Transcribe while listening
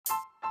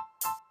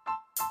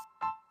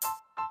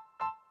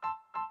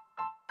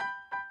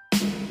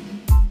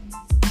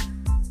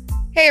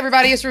Hey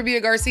everybody, it's Rubia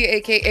Garcia,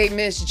 aka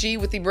Miss G,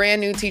 with the brand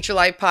new Teacher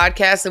Life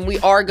podcast, and we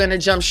are going to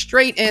jump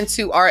straight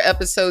into our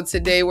episode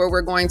today where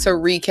we're going to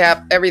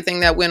recap everything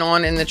that went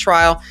on in the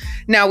trial.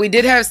 Now, we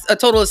did have a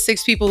total of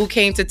 6 people who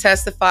came to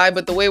testify,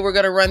 but the way we're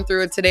going to run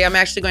through it today, I'm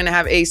actually going to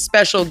have a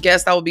special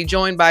guest. I will be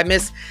joined by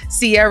Miss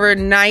Sierra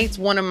Knight,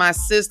 one of my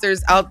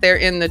sisters out there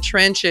in the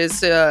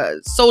trenches,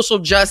 social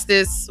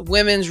justice,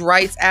 women's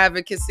rights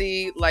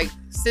advocacy, like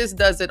sis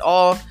does it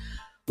all.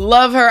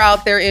 Love her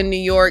out there in New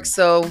York,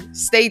 so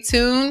stay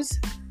tuned.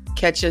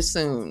 Catch you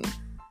soon.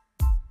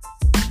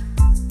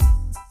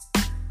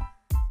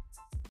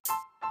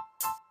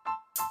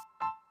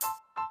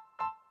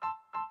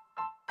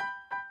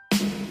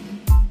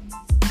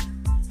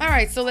 All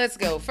right, so let's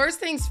go. First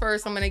things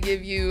first, I'm going to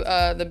give you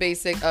the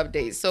basic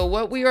update. So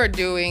what we are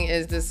doing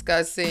is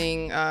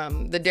discussing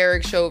the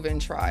Derek Chauvin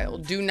trial.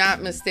 Do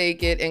not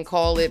mistake it and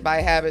call it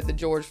by habit the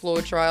George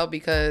Floyd trial,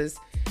 because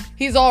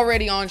he's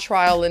already on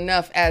trial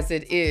enough as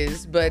it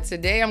is. But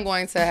today I'm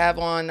going to have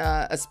on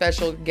a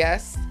special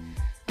guest.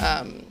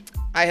 I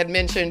had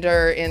mentioned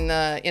her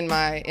in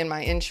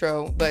my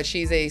intro, but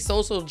she's a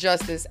social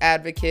justice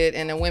advocate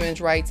and a women's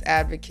rights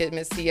advocate,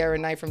 Miss Sierra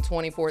Knight from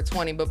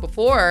 2420. But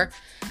before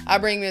I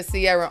bring Miss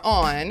Sierra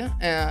on,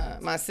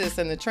 my sis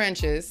in the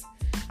trenches,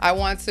 I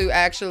want to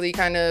actually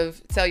kind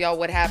of tell y'all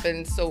what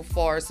happened so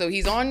far. So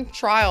he's on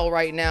trial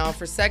right now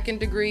for 2nd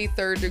degree,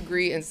 3rd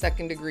degree, and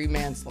 2nd degree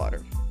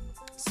manslaughter.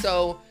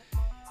 So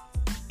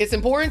it's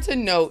important to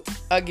note,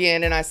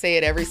 again, and I say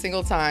it every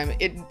single time,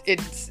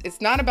 it's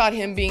not about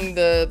him being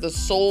the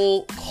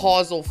sole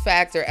causal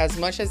factor as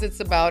much as it's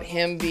about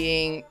him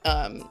being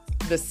a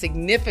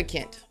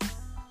significant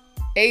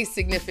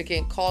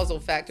causal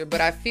factor.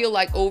 But I feel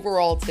like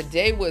overall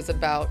today was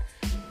about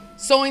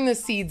sowing the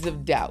seeds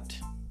of doubt,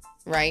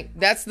 right?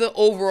 That's the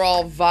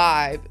overall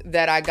vibe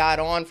that I got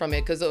on from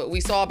it, because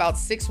we saw about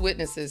 6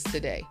 witnesses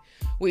today.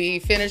 We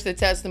finished the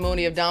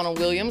testimony of Donald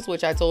Williams,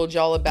 which I told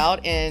y'all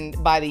about. And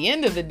by the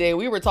end of the day,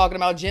 we were talking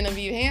about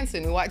Genevieve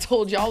Hanson, who I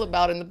told y'all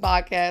about in the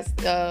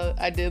podcast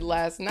I did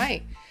last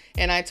night.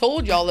 And I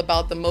told y'all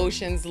about the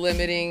motions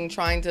limiting,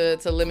 trying to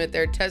limit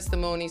their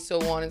testimony,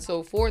 so on and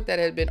so forth, that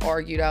had been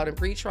argued out in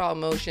pretrial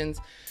motions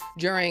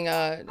during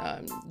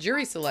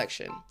jury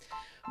selection.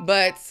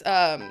 But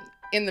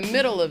in the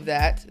middle of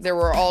that, there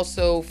were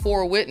also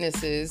 4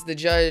 witnesses. The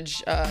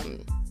judge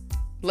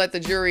let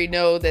the jury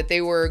know that they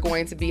were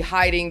going to be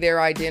hiding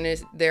their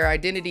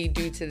identity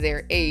due to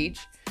their age,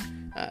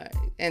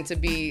 and to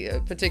be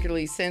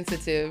particularly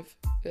sensitive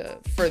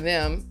for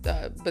them,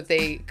 but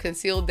they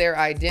concealed their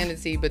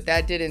identity. But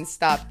that didn't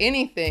stop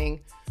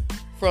anything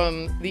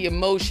from the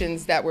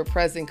emotions that were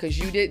present, because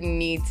you didn't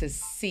need to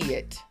see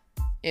it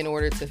in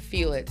order to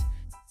feel it.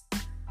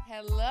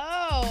 Hello,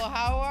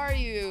 how are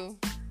you?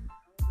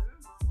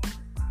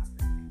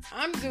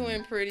 I'm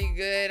doing pretty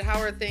good. How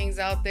are things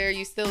out there?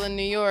 You still in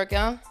New York,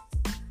 huh?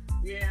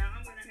 Yeah,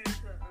 I'm going to head to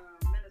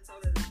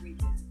Minnesota this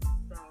weekend.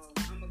 So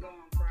I'm going to go on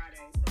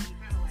Friday. So I'm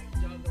kind of like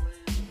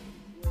juggling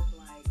with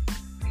like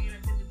paying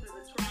attention to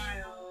the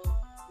trial,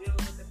 dealing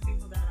with the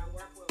people that I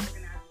work with,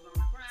 organizers on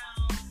the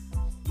ground,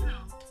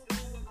 doing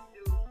what we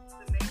do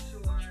to make sure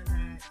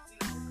that,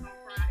 come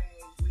Friday,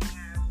 we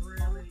have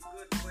really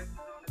good voices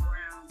on the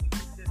ground to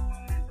keep this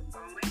momentum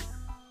going.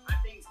 I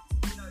think,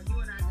 you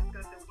and I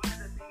discussed that one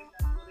of the things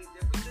that's really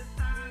different this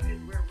time is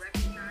we're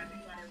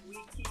recognizing that if we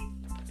keep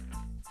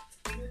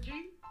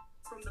energy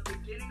from the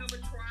beginning of a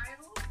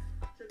trial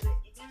to the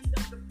end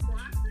of the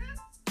process,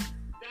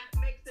 that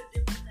makes a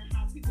difference in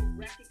how people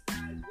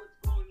recognize what's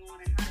going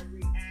on and how to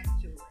react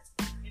to it.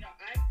 I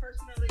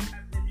personally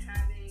have been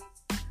having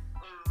a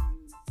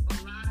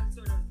lot of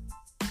sort of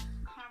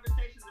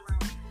conversations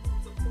around people who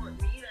support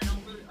me that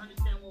don't really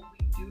understand what we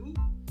do. And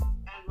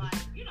I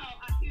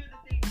hear the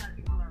things that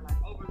people are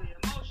like overly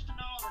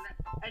emotional,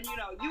 and you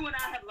and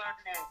I have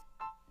learned that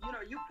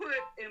you put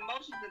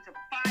emotions into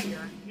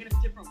fire in a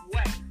different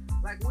way.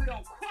 Like, we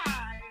don't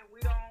cry and we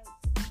don't,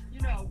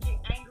 get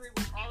angry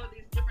with all of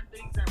these different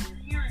things that we're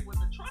hearing with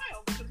the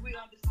trial, because we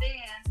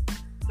understand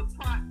the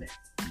process.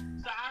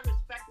 So I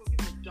respect when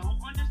people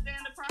don't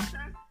understand the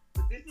process,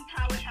 but this is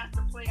how it has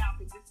to play out,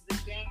 because this is the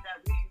game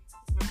that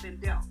we've been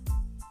dealt.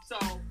 So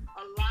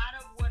a lot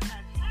of what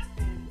has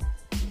happened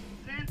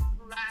since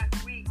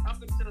last week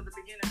up until the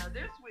beginning of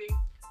this week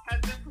has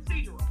been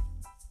procedural.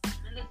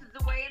 And this is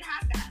the way it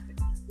has to happen.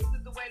 This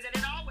is the way that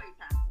it always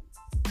happens.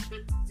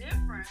 It's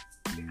different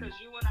because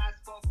you and I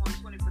spoke on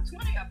 20 for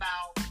 20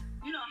 about,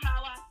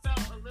 how I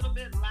felt a little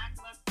bit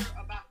lackluster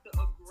about the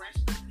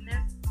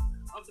aggressiveness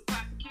of the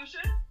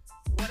prosecution.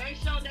 Well, they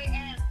showed their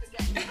ass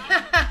today. Okay,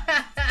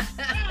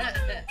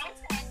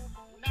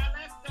 now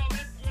let's go.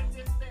 Let's get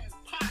this thing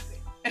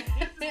popping.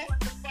 This is what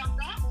the fuck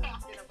I'm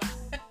talking about.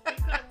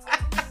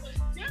 Because there was a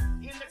shift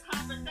in the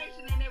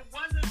conversation, and it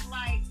wasn't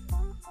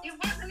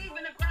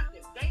even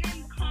aggressive. They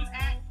didn't come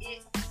at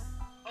it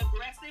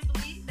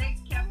aggressively. They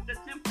kept the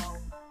tempo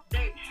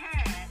they've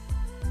had,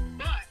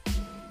 but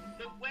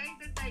the way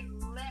that they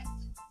let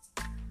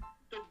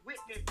the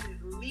witnesses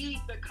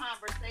lead the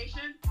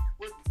conversation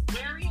was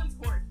very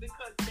important,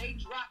 because they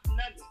dropped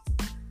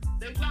nuggets.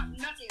 They dropped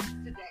nuggets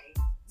today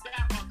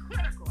that are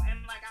critical.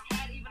 And like I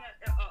had even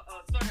a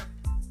sort of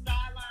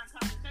sideline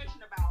conversation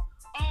about,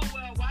 oh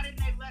well, why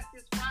didn't they let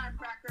this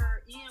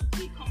firecracker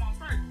EMT come on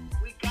first?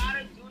 We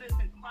gotta do this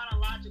in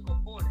chronological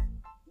order.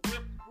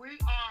 We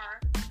are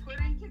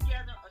putting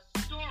together a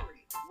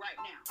story right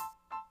now.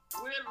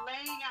 We're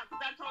laying out,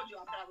 because I told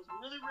you, I said I was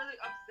really, really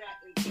upset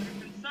and sort of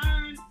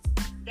concerned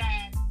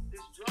that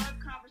this drug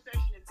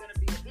conversation is going to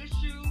be an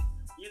issue.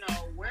 You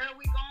know, where are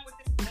we going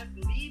with this?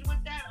 Let's lead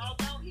with that.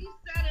 Although he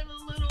said it a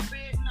little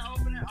bit in the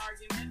opening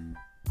argument,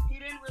 he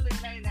didn't really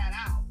lay that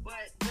out.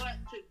 But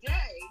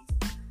today,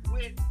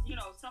 with, you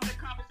know, some of the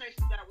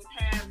conversations that was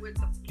had with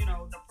the, you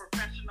know, the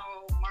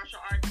professional martial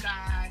arts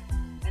guy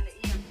and the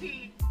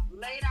EMT,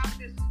 laid out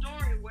this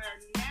story where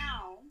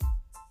now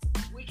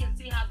we can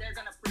see how they're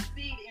going to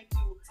proceed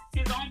into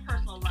his own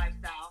personal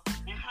lifestyle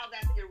and how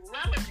that's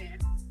irrelevant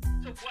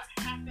to what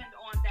happened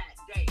on that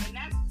day. And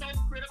that's so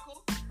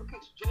critical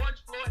because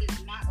George Floyd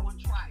is not on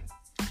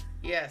trial.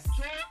 Yes.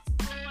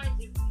 George Floyd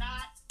is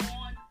not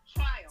on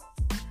trial.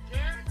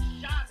 Derek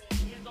Chauvin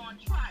is on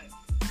trial.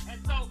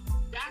 And so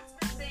that's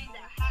the thing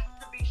that has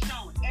to be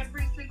shown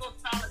every single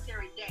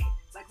solitary day.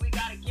 Like, we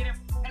got to get him.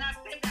 And I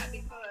say that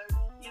because,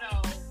 you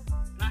know,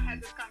 I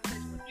had this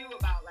conversation with you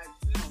about, like,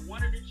 you know,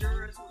 one of the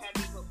jurors who had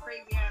this little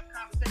crazy ass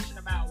conversation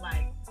about,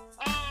 like,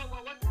 oh,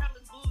 well, what the hell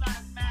is Blue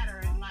Lives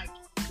Matter? And, like,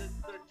 the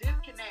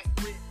disconnect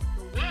with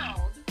the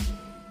world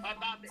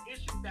about the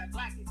issues that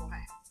black people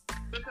have.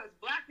 Because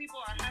black people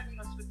are having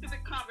a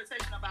specific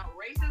conversation about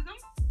racism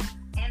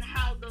and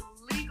how the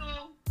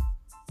legal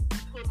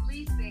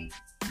policing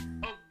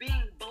of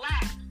being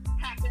black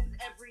happens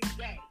every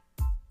day.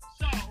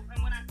 So,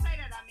 and when I say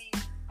that, I mean,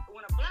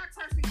 when a black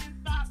person gets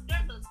stopped,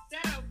 there's a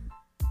set of,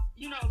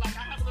 you know, like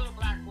I have a little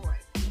black boy,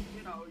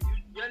 you know,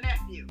 your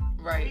nephew.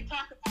 Right. We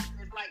talk about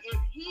this, like if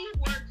he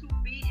were to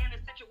be in a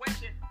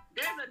situation,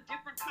 there's a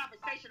different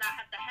conversation I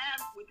have to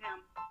have with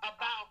him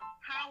about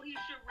how he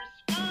should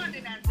respond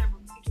in that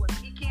different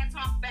situation. He can't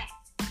talk back.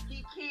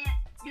 He can't,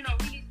 you know,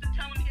 he needs to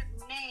tell him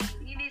his name.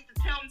 He needs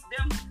to tell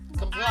them.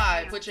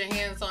 Comply. Put your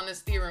hands on the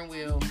steering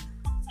wheel.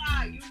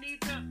 Comply. You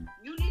need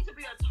to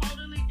be a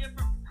totally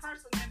different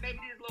person than maybe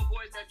these little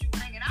boys that you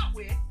hanging out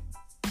with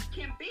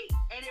can be.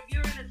 And if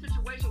you're in a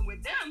situation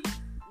with them,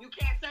 you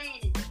can't say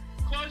anything.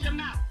 Close your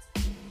mouth.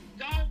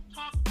 Don't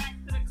talk back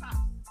to the cops.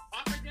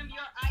 Offer them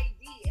your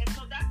ID. And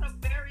so that's a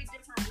very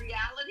different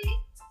reality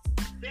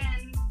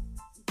than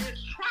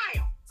this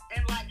trial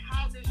and like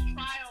how this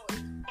trial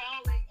is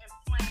falling and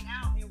playing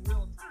out in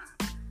real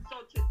time.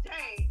 So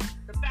today,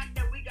 the fact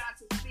that we got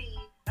to see,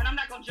 and I'm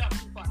not going to jump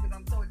too far because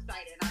I'm so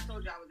excited. And I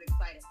told you I was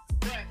excited.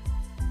 But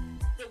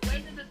the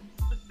way that this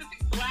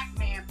specific black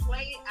man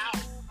played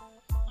out,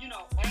 you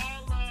know,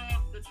 all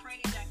of the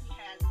training that he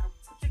has in a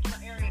particular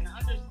area and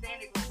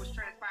understanding what was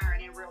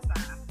transpiring in real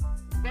time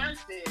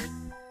versus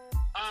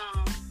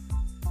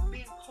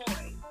being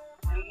coy.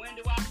 And when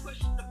do I push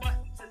the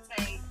button to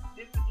say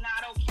this is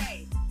not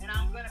okay? And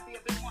I'm going to be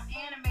a bit more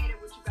animated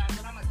with you guys,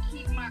 but I'm going to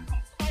keep my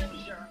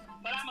composure.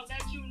 But I'm going to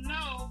let you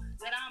know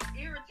that I'm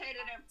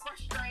irritated and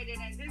frustrated,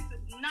 and this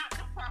is not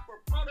the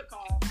proper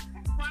protocol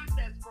and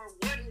process for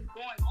what is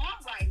going on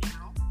right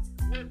now.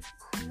 Was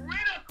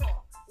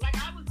critical. Like,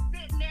 I was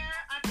sitting there,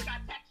 I think I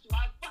texted you,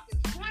 I was fucking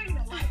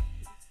screaming like,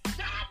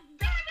 God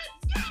damn it,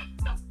 yes,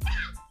 the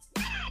fuck,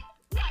 yes,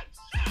 like,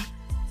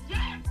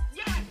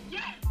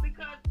 yes,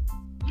 because,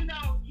 you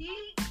know,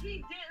 he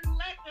didn't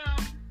let them,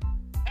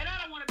 and I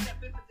don't want to be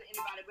offensive to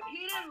anybody, but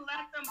he didn't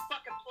let them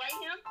fucking play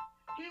him.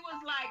 He was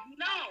like,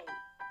 no,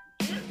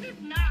 this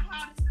is not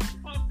how this is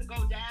supposed to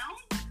go down.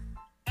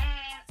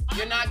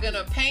 You're not going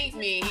to paint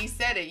me. He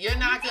said it. You're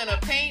not going to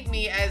paint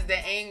me as the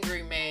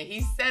angry man.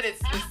 He said it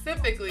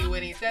specifically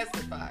when he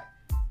testified.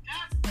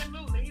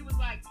 Absolutely. He was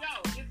like, yo,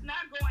 it's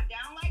not going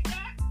down like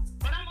that,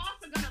 but I'm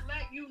also going to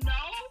let you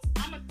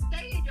know, I'm going to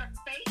stay in your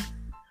face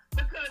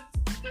because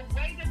the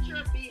way that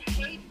you're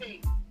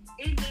behaving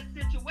in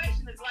this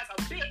situation is like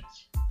a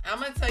bitch. I'm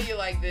going to tell you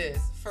like this.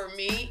 For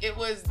me, it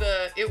was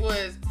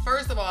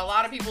first of all, a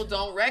lot of people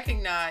don't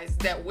recognize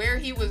that where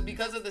he was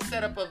because of the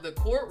setup of the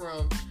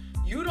courtroom.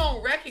 You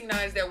don't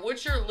recognize that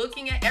what you're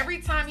looking at, every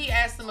time he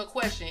asked him a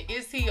question,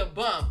 is he a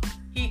bum?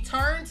 He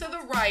turned to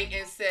the right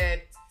and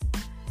said,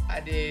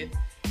 I did.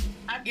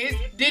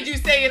 Did you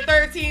say it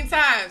 13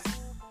 times?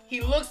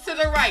 He looks to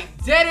the right,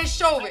 dead as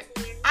Chauvin.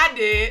 I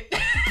did.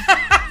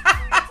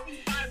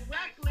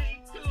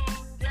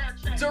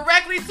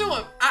 Directly to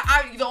him.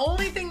 The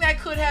only thing that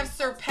could have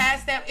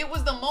surpassed that, it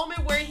was the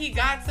moment where he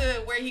got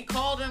to where he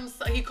called him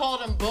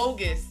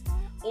bogus.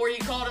 Or he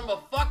called him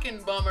a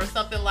fucking bum or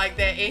something like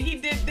that. And he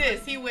did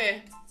this. He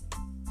went,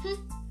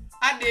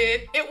 I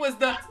did. It was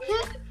the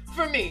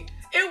for me.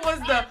 It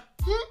was the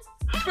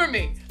for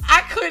me.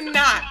 I could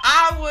not.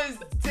 I was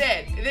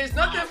dead. There's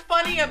nothing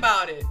funny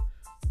about it.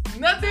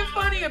 Nothing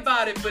funny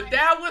about it. But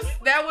that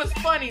was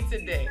funny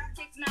today.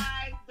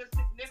 Recognize the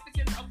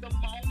significance of the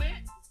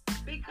moment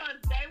because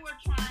they were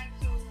trying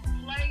to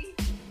play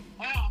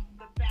off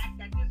the fact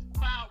that this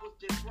crowd was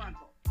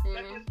disgruntled.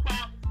 That this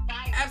crowd was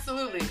fighting.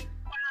 Absolutely.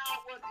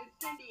 Was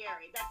incendiary.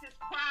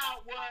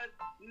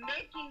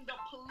 making the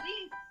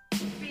police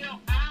feel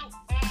out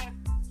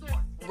of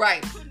sorts.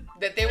 Right.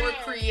 That they were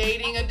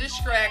creating a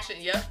distraction.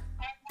 Yep. And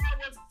that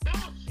was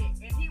bullshit.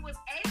 And he was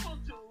able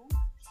to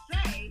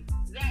say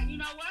that, you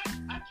know what?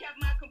 I kept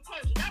my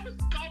composure. That was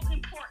so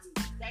important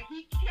that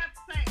he kept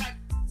saying,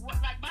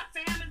 like my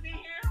fam is in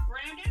here,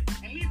 Brandon,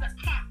 and he's a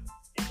cop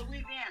in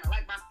Louisiana,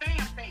 like my fam.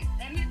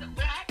 And he's a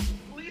black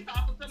police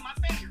officer, my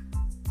fam.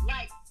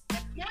 Like, the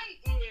point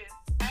is,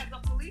 as a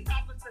police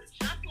officer,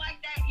 just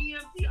like that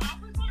EMT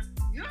officer,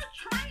 you're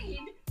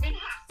trained in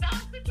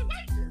hostile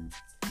situations.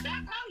 That's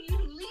how you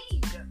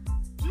lead.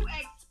 You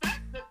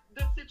expect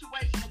the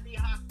situation to be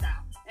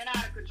hostile and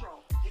out of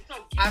control. And so,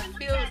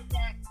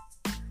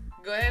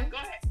 Go ahead.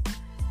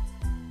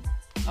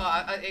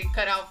 Oh, it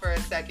cut out for a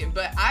second,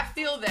 but I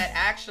feel that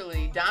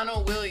actually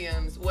Donald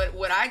Williams,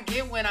 what I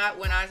get when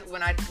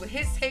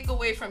his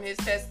takeaway from his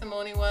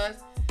testimony was,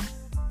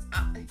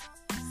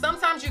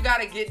 sometimes you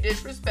gotta get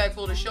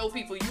disrespectful to show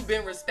people you've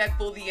been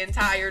respectful the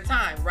entire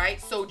time,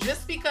 right? So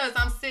just because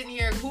I'm sitting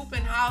here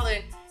hooping,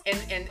 hollering,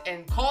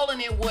 and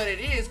calling it what it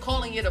is,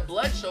 calling it a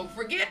blood show,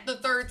 forget the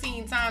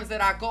 13 times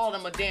that I called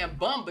him a damn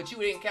bum, but you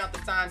didn't count the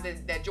times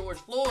that George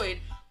Floyd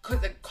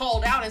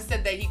called out and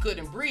said that he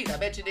couldn't breathe. I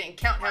bet you didn't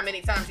count how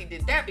many times he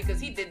did that, because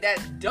he did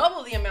that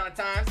double the amount of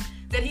times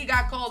that he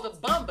got called a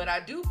bum. But I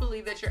do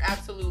believe that you're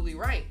absolutely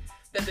right,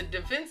 that the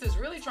defense is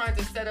really trying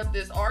to set up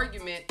this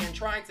argument and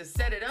trying to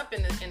set it up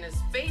in a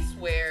space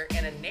where,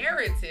 in a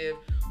narrative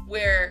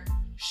where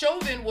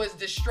Chauvin was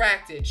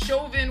distracted.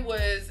 Chauvin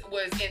was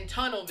in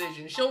tunnel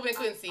vision. Chauvin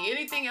couldn't see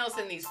anything else,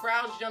 and these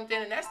crowds jumped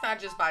in. And that's not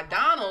just by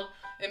Donald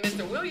and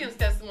Mr. Williams'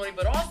 testimony,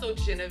 but also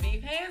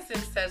Genevieve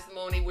Hansen's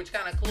testimony, which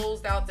kind of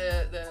closed out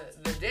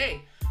the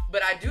day.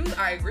 But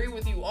I agree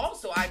with you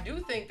also. I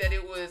do think that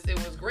it was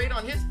great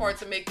on his part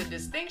to make the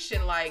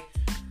distinction, like,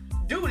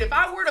 dude, if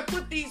I were to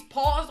put these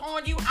paws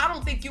on you, I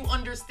don't think you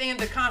understand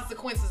the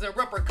consequences and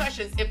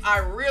repercussions if I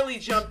really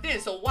jumped in.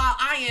 So while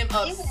I am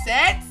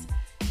upset,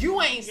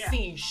 you ain't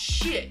seen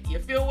shit. You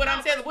feel what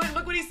I'm saying?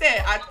 Look what he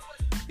said.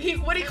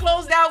 What he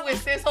closed out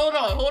with, sis, hold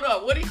on.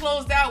 What he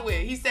closed out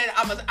with, he said,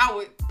 I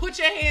would put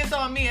your hands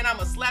on me and I'm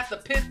gonna slap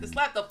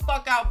the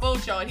fuck out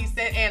both y'all. And he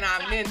said, and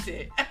I meant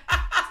it.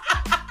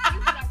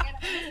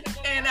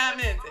 And I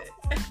meant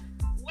it.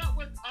 What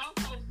was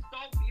also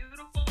so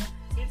beautiful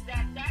is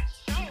that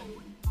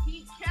showed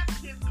he kept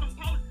his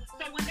composure.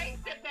 So when they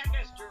sit back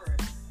as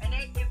jurors and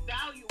they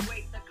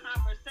evaluate the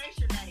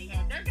conversation that he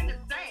had, they're gonna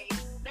say,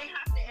 they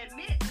have to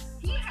admit,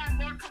 he had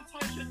more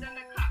composure than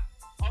the cop.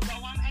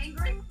 Although I'm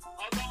angry,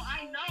 although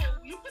I know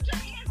you put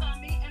your hands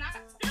on me and I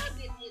still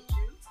didn't hit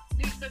you.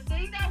 The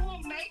thing that will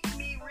make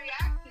me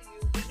react to you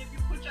is if you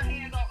put your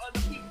hands on other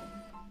people.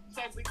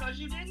 So because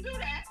you didn't do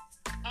that,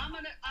 I'm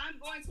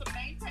going to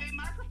maintain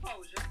my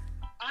composure.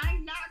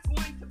 I'm not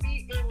going to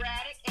be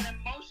erratic and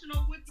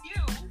emotional with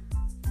you.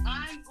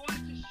 I'm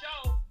going to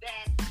show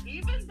that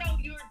even though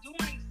you're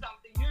doing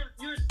something,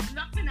 you're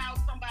snuffing out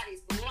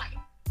somebody's life.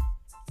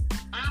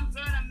 I'm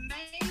gonna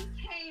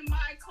maintain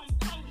my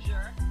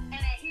composure and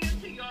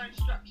adhere to your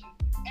instructions.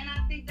 And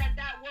I think that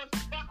was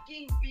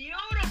fucking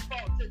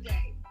beautiful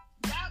today.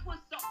 That was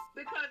so,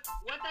 because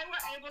what they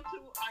were able to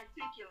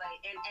articulate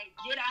and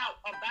get out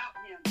about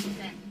him is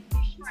that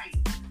he's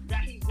trained,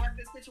 that he's worked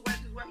in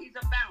situations where he's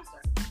a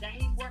bouncer, that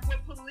he's worked with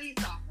police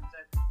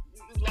officers,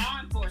 law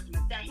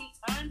enforcement, that he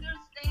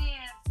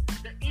understands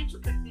the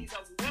intricacies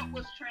of what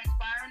was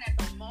transpiring at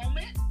the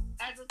moment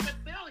as a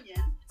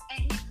civilian, and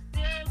he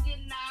still did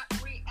not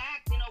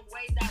react in a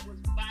way that was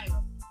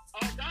violent.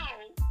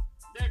 Although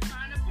they're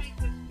trying to paint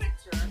this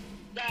picture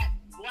that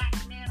black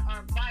men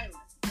are violent,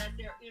 that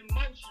they're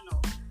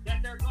emotional,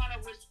 that they're going to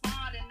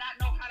respond and not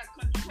know how to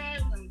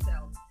control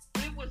themselves.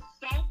 It was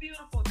so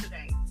beautiful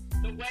today,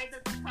 the way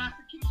that the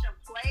prosecution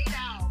played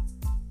out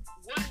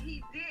what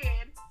he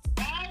did,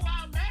 all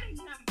while letting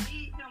him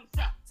be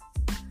himself.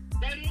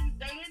 They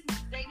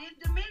didn't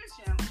diminish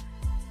him.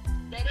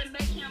 They didn't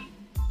make him,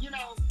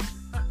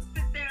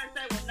 sit there and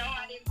say, well, no,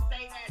 I didn't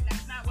say that.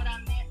 That's not what I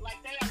meant. Like,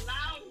 they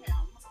allowed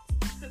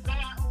him to go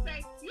out and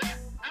say, yeah,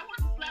 I want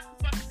to slap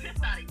the fucking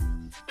piss out of you.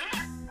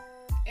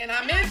 And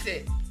I meant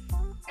it.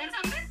 And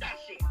I meant that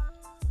shit.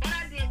 But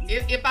I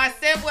didn't. If I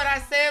said what I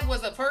said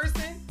was a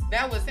person,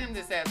 that was him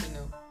this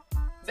afternoon.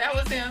 That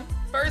was him.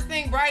 First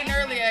thing, bright and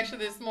early, actually,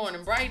 this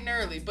morning. Bright and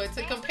early. But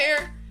to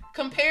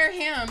compare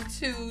him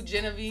to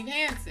Genevieve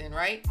Hansen,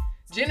 right?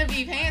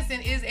 Genevieve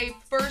Hansen is a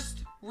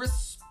first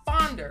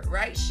responder,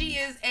 right? She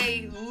is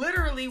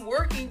literally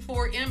working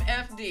for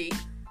MFD,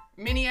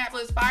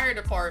 Minneapolis Fire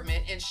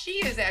Department, and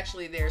she is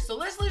actually there. So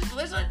let's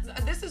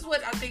this is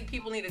what I think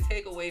people need to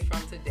take away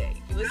from today.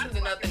 If you listen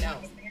to nothing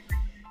else.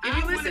 If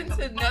you listen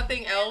to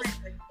nothing else,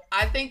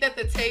 I think that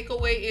the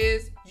takeaway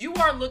is you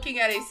are looking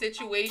at a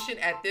situation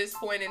at this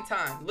point in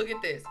time. Look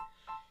at this.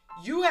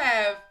 You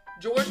have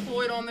George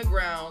Floyd on the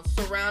ground,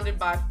 surrounded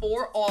by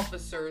 4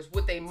 officers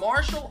with a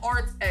martial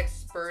arts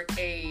expert,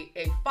 a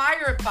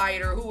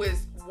firefighter who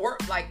is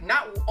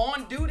not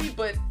on duty,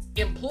 but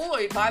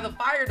employed by the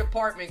fire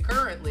department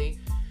currently.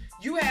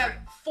 You have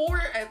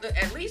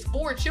at least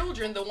four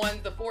children,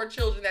 the four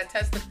children that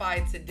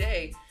testified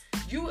today.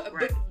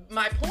 But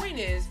my point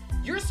is,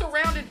 you're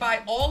surrounded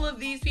by all of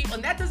these people,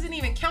 and that doesn't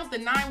even count the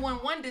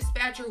 911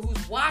 dispatcher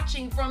who's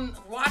watching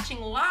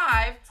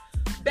live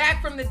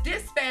back from the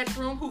dispatch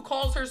room, who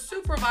calls her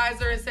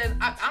supervisor and says,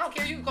 I don't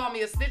care, you can call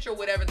me a snitch or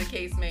whatever the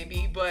case may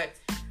be, but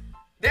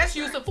that's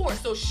use of force.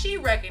 So she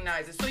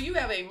recognizes. So you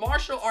have a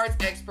martial arts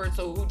expert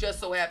who just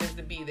so happens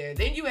to be there.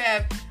 Then you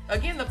have,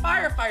 again, the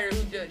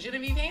firefighter,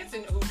 Genevieve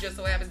Hansen, who just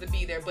so happens to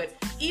be there. But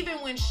even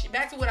when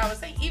back to what I was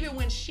saying, even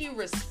when she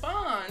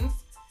responds,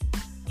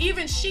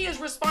 even she is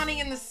responding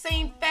in the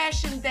same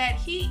fashion that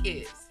he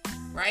is,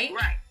 right?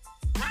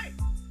 Right.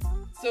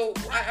 So,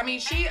 I mean,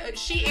 she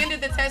ended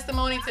the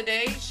testimony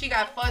today. She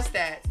got fussed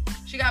at.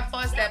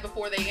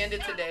 Before they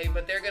ended today,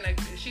 but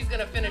she's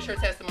gonna finish her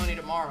testimony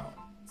tomorrow.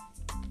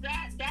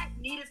 That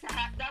needed to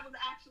happen. That was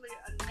actually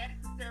a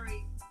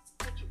necessary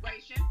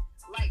situation.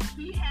 Like,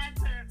 he had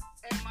to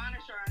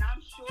admonish her, and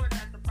I'm sure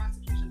that the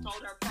prosecution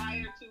told her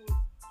prior to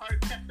her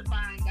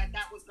testifying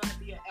that was going to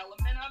be an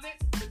element of it,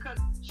 because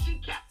she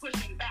kept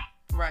pushing back.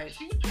 Right.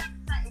 She kept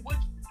saying, which,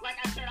 like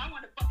I said, I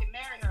want to fucking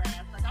marry her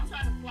ass. Like, I'm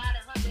trying to slide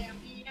in her damn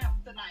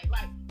DMs tonight.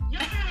 Like, yo,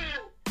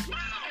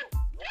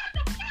 what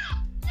the fuck,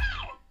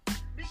 yo?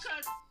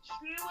 Because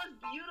she was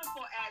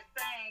beautiful at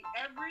saying,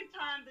 every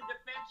time the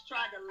defense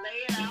tried to lay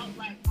it out,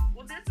 like,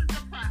 well, this is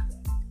the process.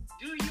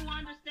 Do you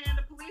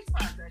understand the police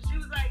process? She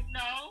was like,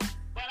 no,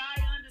 but I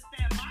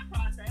understand my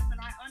process,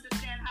 and I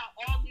understand how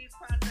all these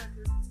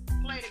processes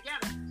play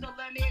together. So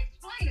let me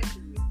explain it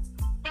to you.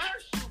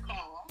 First you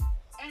call,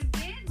 and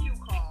then you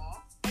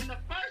call, and the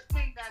first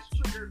thing that's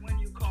triggered when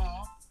you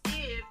call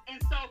is,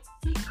 and so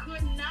he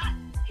was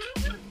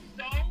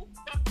so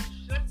fucking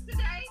shook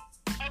today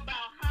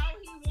about how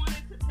he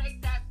wanted to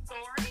take that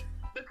story,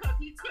 because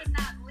he could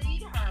not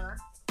lead her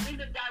in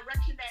the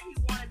direction that he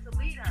wanted to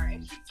lead her.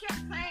 And she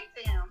kept saying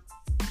to him,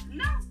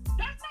 no,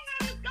 that's not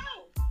how this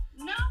goes.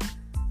 No.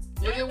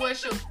 Look at what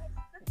she...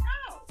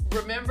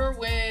 Remember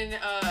when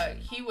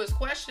he was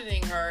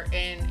questioning her,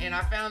 and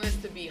I found this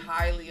to be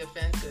highly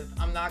offensive.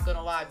 I'm not going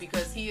to lie,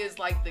 because he is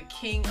like the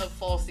king of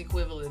false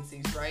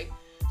equivalencies, right?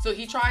 So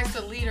he tries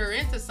to lead her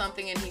into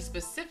something, and he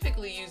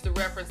specifically used the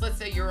reference. Let's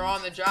say you're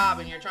on the job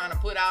and you're trying to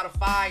put out a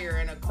fire,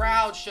 and a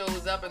crowd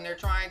shows up and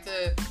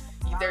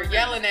they're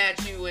yelling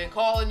at you and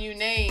calling you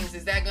names.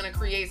 Is that going to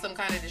create some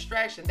kind of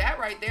distraction? That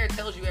right there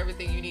tells you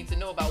everything you need to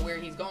know about where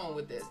he's going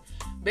with this.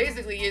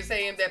 Basically, he's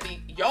saying that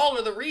y'all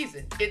are the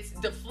reason. It's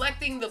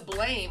deflecting the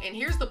blame. And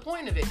here's the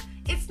point of it.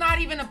 It's not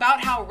even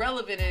about how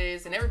relevant it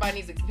is, and everybody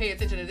needs to pay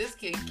attention to this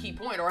key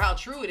point, or how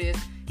true it is.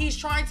 He's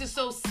trying to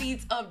sow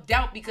seeds of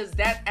doubt, because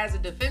that, as a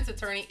defense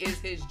attorney, is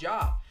his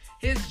job.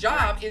 His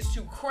job is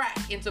to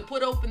crack and to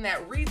put open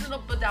that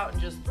reasonable doubt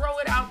and just throw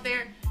it out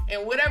there,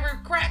 and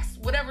whatever cracks,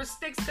 whatever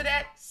sticks to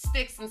that,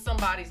 sticks in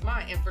somebody's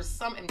mind.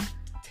 And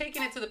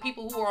taking it to the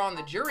people who are on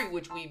the jury,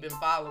 which we've been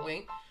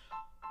following,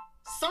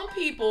 some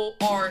people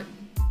are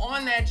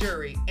on that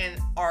jury and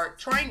are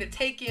trying to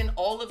take in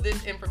all of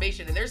this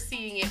information, and they're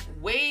seeing it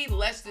way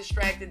less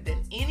distracted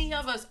than any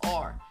of us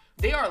are.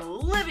 They are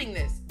living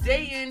this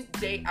day in,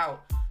 day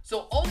out.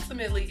 So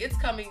ultimately, it's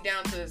coming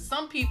down to,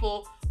 some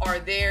people are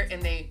there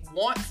and they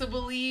want to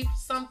believe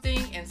something,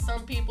 and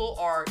some people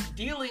are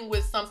dealing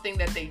with something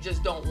that they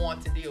just don't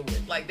want to deal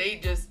with. Like,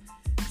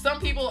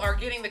 some people are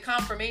getting the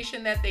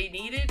confirmation that they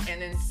needed,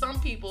 and then some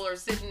people are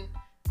sitting,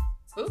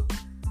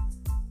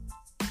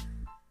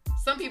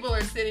 some people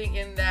are sitting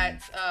in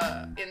that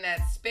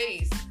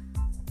space,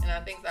 and I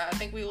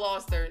think we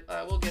lost her.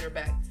 We'll get her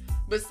back.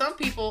 But some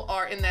people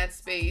are in that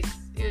space.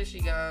 Here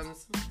she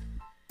comes.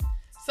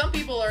 Some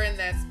people are in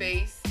that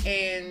space,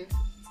 and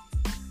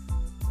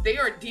they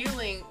are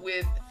dealing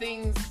with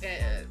things.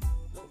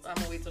 I'm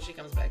gonna wait till she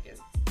comes back in.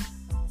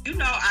 You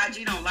know,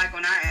 IG don't like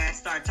when our ass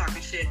start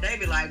talking shit. They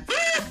be like,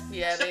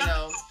 yeah, they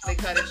know. They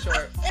cut it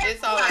short.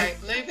 It's all right.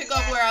 Let me pick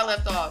up where I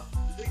left off.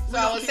 So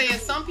I was saying,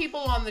 some people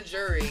on the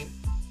jury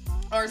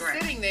are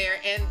sitting there,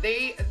 and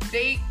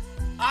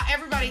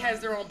everybody has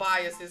their own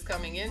biases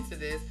coming into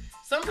this.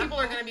 Some people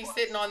are going to be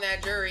sitting on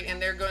that jury,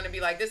 and they're going to be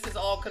like, this is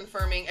all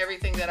confirming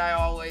everything that I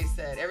always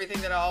said, everything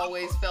that I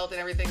always felt, and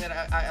everything that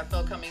I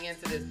felt coming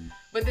into this.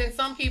 But then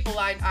some people,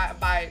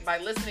 by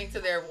listening to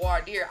their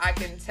voir dire, I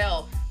can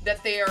tell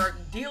that they are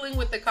dealing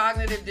with the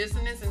cognitive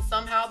dissonance, and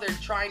somehow they're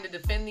trying to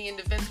defend the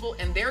indefensible,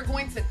 and they're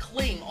going to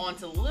cling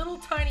onto little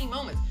tiny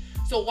moments.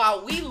 So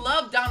while we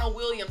love Donald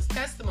Williams'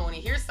 testimony,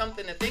 here's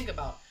something to think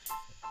about.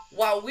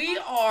 While we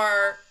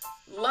are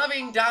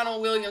loving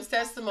Donald Williams'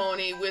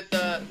 testimony with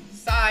the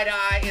side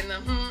eye and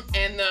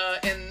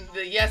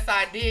the yes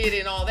I did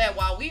and all that,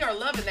 while we are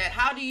loving that,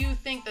 how do you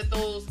think that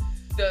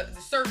the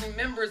certain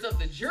members of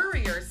the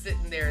jury are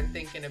sitting there and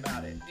thinking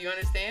about it? Do you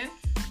understand?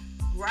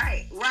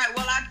 Right. Well,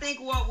 I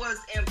think what was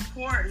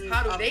important.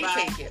 How do they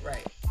take it?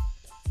 Right.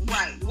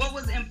 What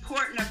was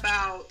important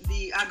about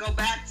I go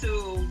back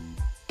to,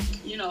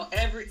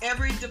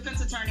 every defense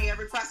attorney,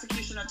 every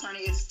prosecution attorney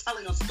is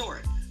telling a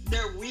story.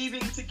 They're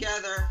weaving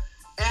together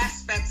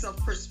aspects of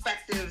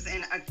perspectives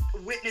and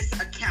witness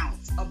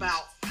accounts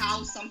about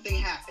how something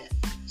happened.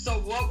 So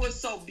what was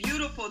so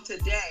beautiful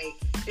today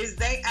is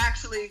they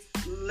actually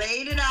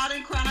laid it out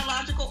in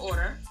chronological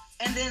order,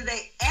 and then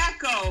they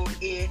echoed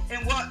it.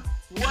 And what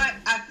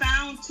I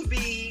found to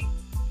be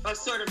a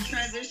sort of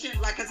transition,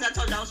 like as I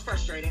told you, I was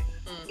frustrated,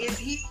 is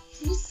he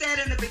said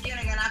in the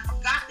beginning, and I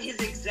forgot his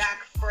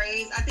exact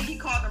phrase. I think he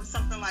called them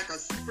something like a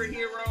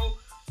superhero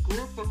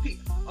group of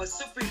people, or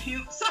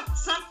superhuman,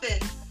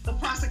 something the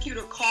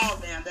prosecutor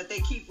called them that they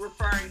keep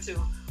referring to.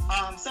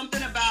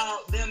 Something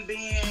about them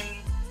being.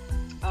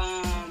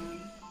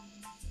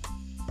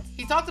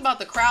 He talked about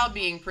the crowd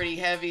being pretty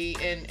heavy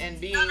and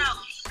being. No.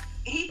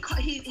 He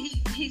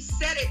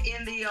said it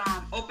in the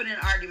opening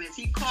arguments.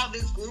 He called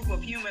this group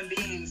of human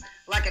beings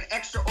like an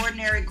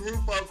extraordinary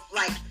group of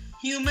like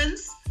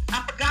humans.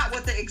 I forgot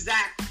what the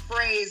exact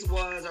phrase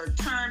was or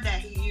term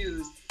that he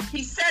used.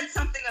 He said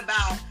something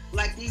about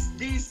like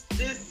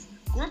this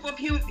group of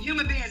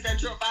human beings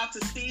that you're about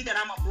to see that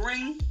I'm gonna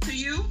bring to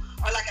you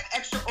are like an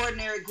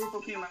extraordinary group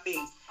of human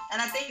beings.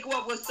 And I think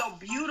what was so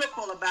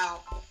beautiful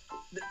about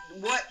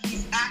what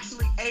he's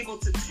actually able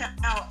to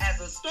tell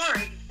as a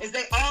story is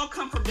they all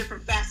come from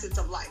different facets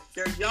of life.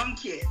 They're young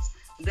kids.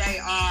 They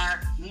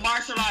are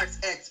martial arts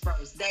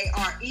experts. They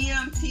are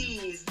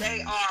EMTs.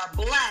 They are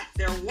black.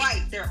 They're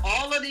white. They're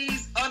all of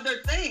these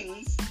other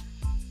things.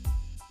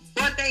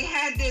 But they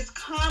had this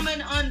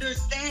common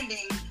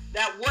understanding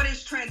that what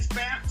is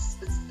transparent.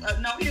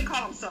 No, he didn't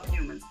call them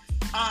subhumans.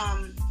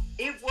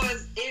 It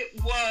was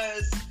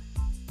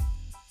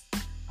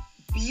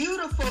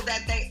beautiful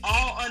that they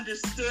all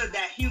understood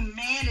that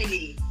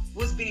humanity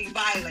was being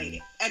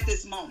violated at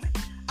this moment.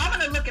 I'm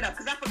gonna look it up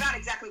because I forgot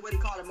exactly what he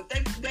called them. But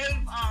they've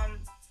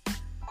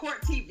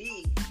Court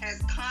TV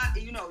has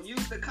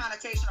used the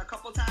connotation a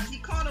couple times. He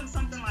called them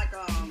something like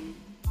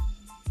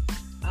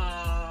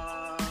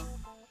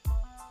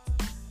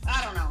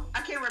I don't know.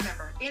 I can't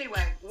remember.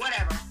 Anyway,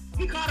 whatever.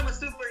 He called them a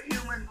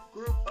superhuman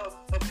group of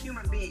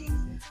human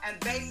beings. And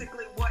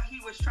basically what he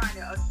was trying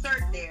to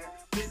assert there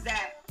is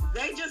that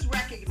they just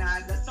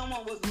recognized that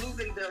someone was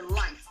losing their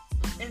life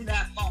in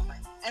that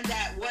moment. And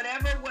that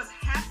whatever was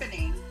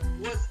happening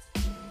was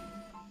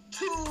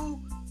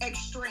too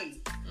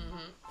extreme.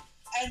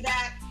 Mm-hmm. And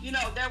that,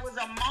 there was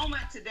a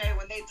moment today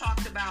when they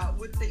talked about,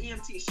 with the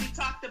EMT, she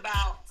talked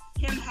about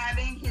him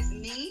having his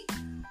knee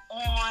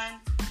on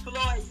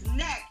Floyd's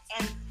neck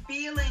and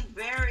feeling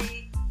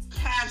very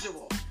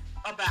casual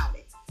about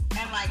it.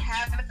 And like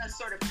having a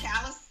sort of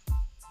callous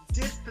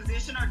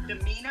disposition or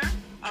demeanor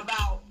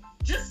about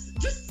just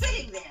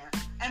sitting there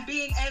and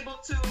being able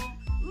to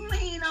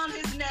lean on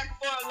his neck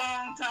for a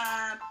long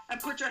time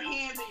and put your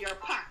hands in your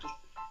pocket.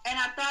 And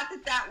I thought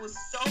that was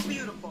so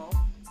beautiful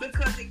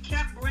because it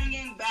kept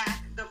bringing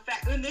back the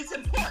fact, and it's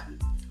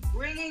important,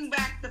 bringing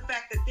back the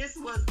fact that this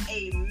was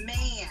a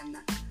man.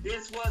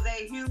 This was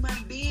a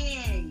human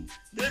being.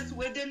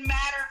 It didn't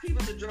matter if he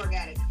was a drug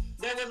addict.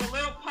 There was a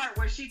little part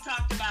where she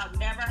talked about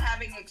never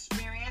having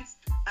experienced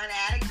an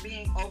addict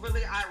being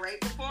overly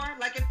irate before.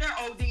 Like if they're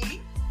OD,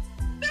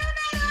 they're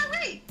not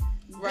irate.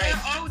 Right.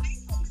 They're OD,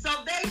 so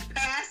they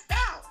passed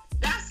out.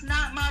 That's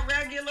not my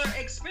regular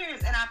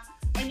experience.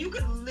 And you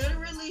could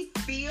literally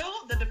feel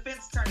the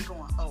defense attorney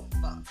going, oh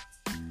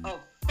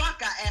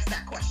fuck, I asked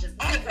that question.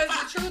 Because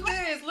the truth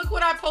is, look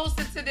what I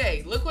posted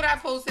today. Look what I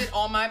posted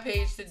on my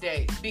page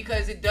today.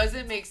 Because it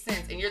doesn't make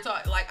sense. And you're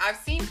talking, like, I've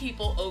seen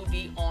people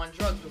OD on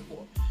drugs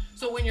before.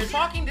 So when you're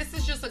talking, this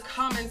is just a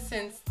common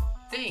sense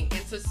thing.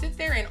 And to sit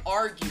there and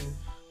argue,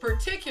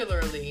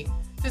 particularly,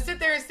 to sit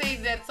there and say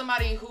that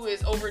somebody who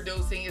is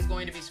overdosing is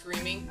going to be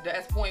screaming,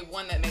 that's point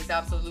one that makes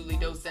absolutely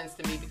no sense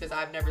to me because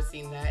I've never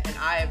seen that. And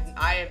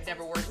I have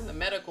never worked in the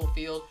medical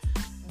field,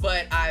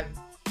 but I've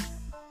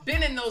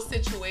been in those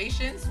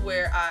situations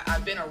where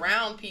I've been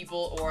around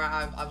people or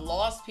I've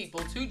lost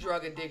people to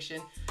drug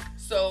addiction.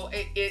 So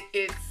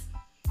it's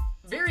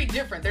very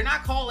different. They're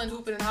not calling,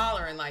 hooping, and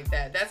hollering like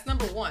that. That's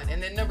number one.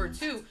 And then number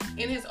two,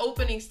 in his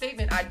opening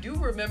statement, I do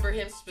remember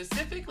him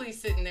specifically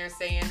sitting there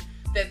saying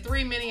that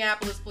 3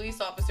 Minneapolis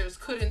police officers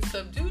couldn't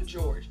subdue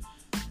George.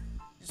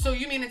 So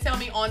you mean to tell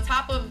me on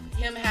top of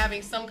him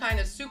having some kind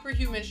of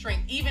superhuman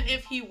strength, even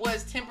if he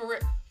was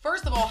temporary,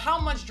 first of all, how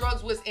much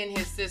drugs was in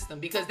his system?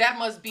 Because that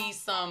must be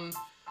some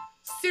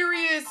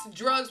serious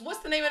drugs. What's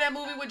the name of that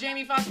movie with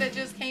Jamie Foxx that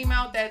just came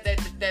out? That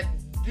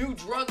new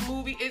drug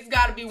movie? It's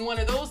got to be one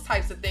of those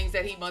types of things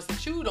that he must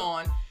have chewed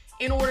on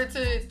in order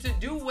to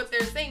do what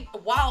they're saying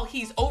while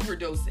he's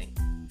overdosing,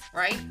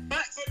 right?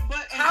 But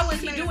how is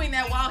he doing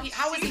that while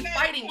how is he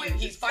fighting you?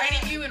 He's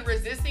fighting you and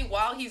resisting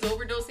while he's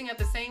overdosing at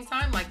the same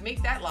time? Like,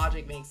 make that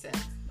logic make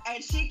sense.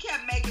 And she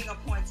kept making a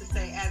point to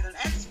say, as an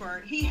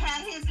expert, he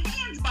had his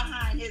hands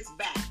behind his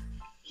back.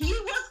 He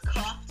was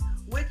cuffed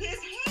with his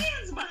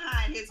hands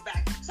behind his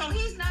back. So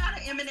he's not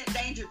an imminent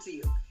danger to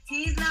you.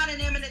 He's not an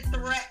imminent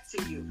threat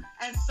to you.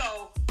 And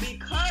so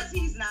because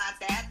he's not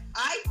that,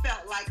 I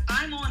felt like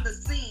I'm on the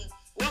scene.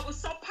 What was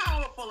so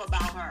powerful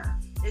about her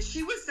is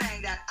she was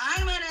saying that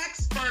I'm an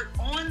expert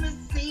on the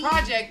scene.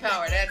 Project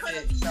power, that's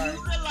it. Sorry.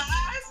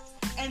 Utilized,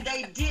 and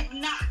they did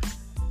not.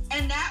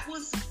 And that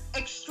was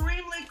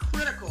extremely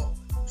critical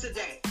to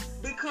today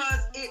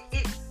because it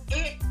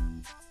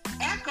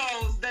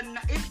echoes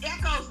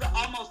the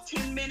almost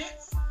 10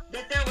 minutes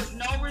that there was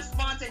no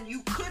response, and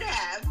you could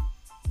have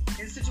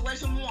in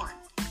situation 1,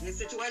 in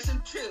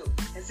situation 2,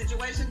 in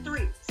situation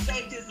 3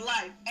 saved his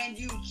life, and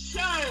you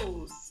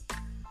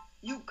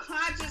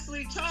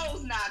consciously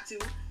chose not to,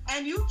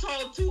 and you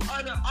told 2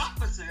 other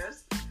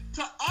officers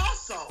to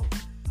also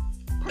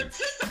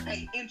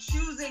participate in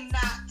choosing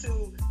not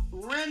to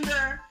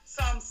render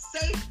some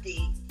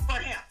safety for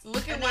him.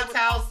 Look at what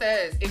Tal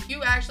says. If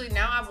you actually,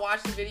 now I've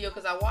watched the video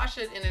because I watched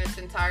it in its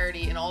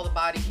entirety and all the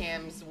body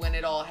cams when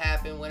it all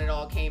happened, when it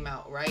all came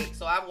out, right?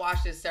 So I've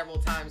watched it several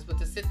times, but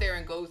to sit there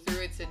and go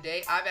through it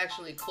today, I've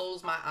actually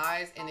closed my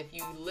eyes. And if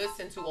you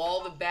listen to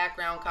all the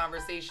background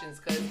conversations,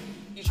 because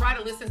you try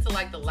to listen to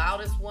like the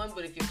loudest one,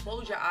 but if you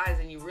close your eyes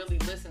and you really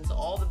listen to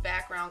all the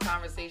background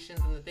conversations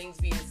and the things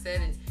being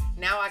said, and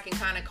now I can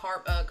kind of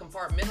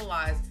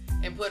compartmentalize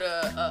and put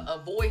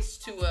a voice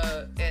to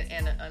a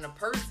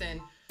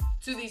person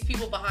to these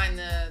people behind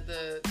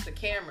the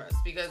cameras.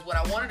 Because what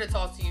I wanted to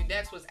talk to you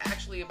next was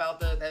actually about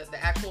the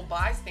actual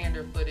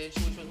bystander footage,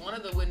 which was one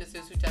of the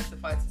witnesses who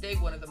testified today,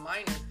 one of the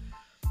minors.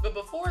 But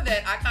before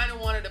that, I kind of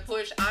wanted to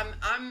push.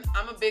 I'm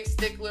a big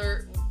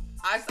stickler.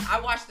 I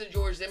watched the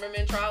George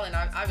Zimmerman trial, and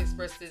I've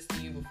expressed this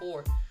to you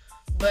before.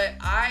 But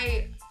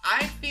I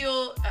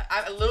feel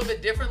a little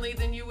bit differently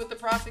than you with the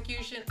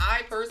prosecution.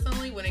 I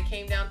personally, when it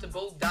came down to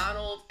both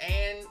Donald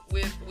and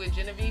with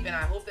Genevieve, and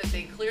I hope that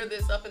they clear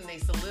this up and they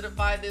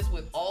solidify this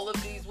with all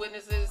of these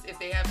witnesses, if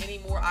they have any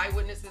more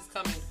eyewitnesses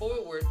coming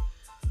forward,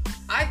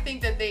 I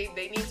think that they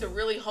need to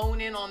really hone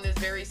in on this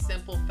very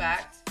simple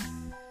fact.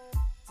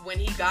 When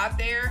he got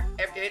there,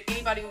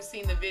 anybody who's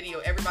seen the video,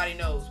 everybody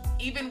knows,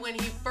 even when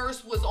he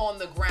first was on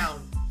the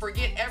ground,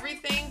 forget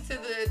everything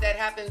that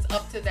happens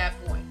up to that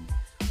point.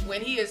 When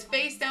he is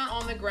face down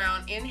on the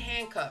ground in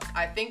handcuffs,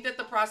 I think that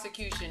the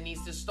prosecution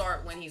needs to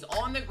start when he's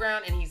on the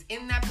ground and he's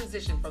in that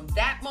position. From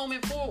that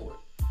moment forward,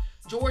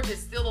 George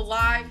is still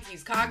alive,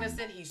 he's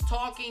cognizant, he's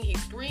talking,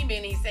 he's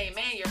screaming, he's saying,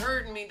 man, you're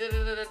hurting me,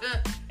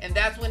 and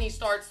that's when he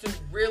starts to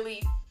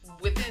really,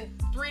 within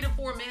 3 to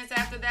 4 minutes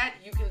after that,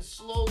 you can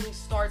slowly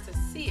start to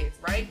see it,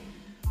 right?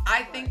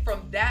 I think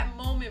from that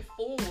moment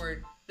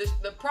forward,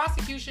 the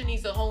prosecution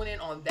needs to hone in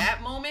on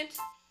that moment,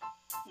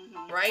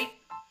 right?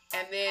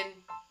 And then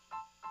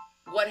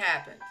what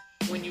happened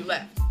when you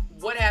left?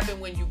 What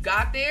happened when you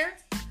got there?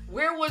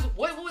 What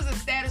was the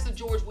status of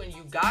George when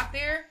you got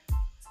there?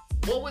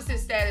 What was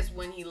his status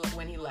when he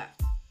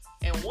left?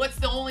 And what's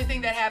the only thing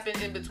that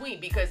happened in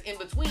between? Because in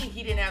between,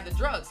 he didn't have the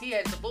drugs. He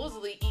had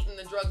supposedly eaten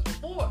the drugs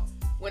before,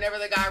 whenever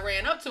the guy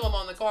ran up to him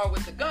on the car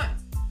with the gun.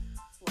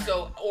 Right.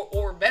 So,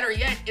 or better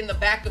yet, in the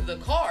back of the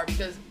car.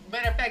 Because,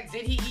 matter of fact,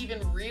 did he even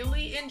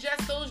really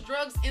ingest those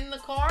drugs in the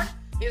car?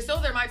 If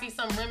so, there might be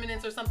some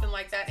remnants or something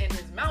like that in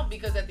his mouth,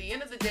 because at the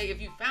end of the day, if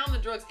you found the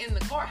drugs in the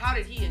car, how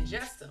did he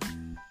ingest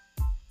them?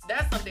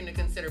 That's something to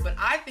consider. But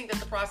I think that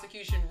the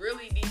prosecution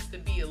really needs to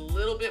be a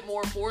little bit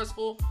more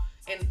forceful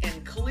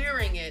and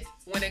clearing it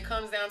when it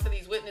comes down to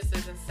these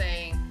witnesses and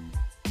saying,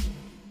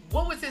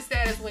 what was his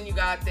status when you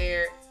got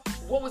there?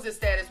 What was his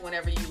status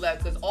whenever you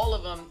left? Because all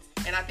of them,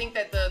 and I think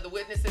that the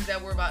witnesses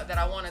that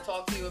I want to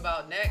talk to you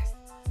about next,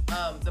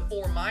 the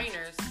 4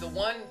 minors,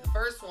 the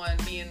first one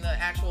being the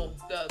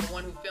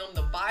one who filmed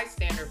the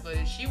bystander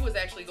footage, she was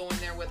actually going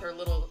there with her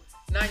little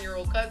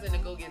 9-year-old cousin to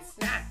go get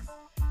snacks.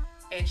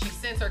 And she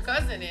sent her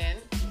cousin in,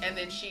 and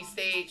then she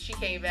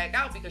came back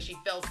out because she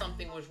felt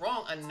something was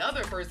wrong.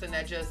 Another person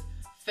that just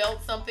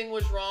felt something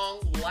was wrong,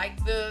 like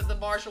the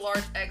martial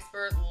arts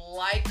expert,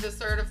 like the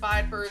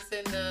certified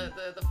person, the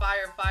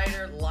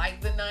firefighter, like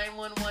the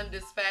 911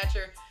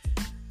 dispatcher.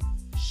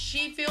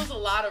 She feels a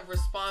lot of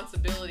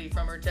responsibility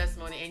from her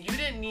testimony, and you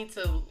didn't need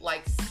to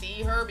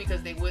see her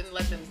because they wouldn't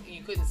let them.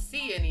 You couldn't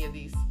see any of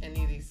these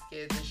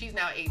kids, and she's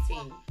now 18.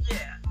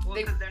 Well,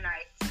 because they're not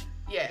 18.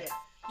 Yeah.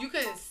 You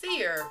couldn't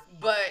see her,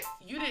 but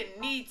you didn't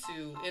need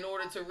to in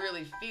order to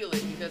really feel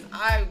it, because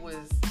I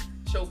was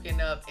choking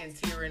up and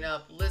tearing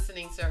up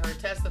listening to her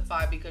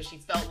testify because she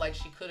felt like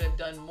she could have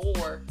done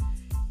more.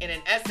 And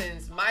in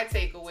essence, my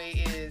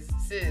takeaway is,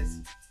 sis,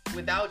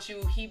 without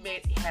you, he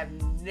may have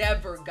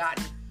never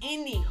gotten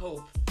any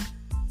hope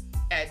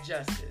at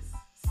justice.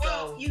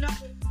 Well,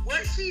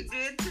 what she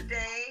did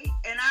today,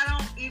 and I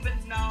don't even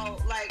know,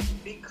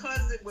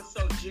 because it was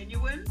so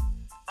genuine,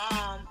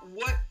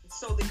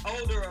 so the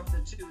older of the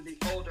two, the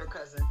older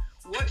cousin,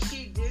 what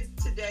she did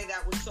today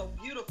that was so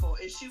beautiful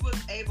is she was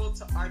able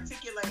to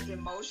articulate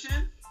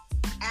emotion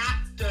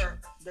after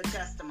the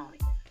testimony.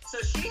 So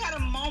she had a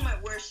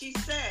moment where she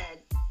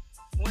said,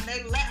 when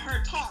they let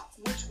her talk,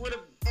 which would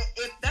have,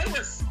 if they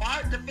were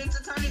smart defense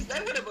attorneys,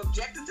 they would have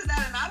objected to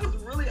that, and I was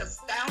really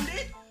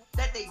astounded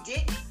that they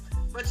didn't.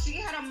 But she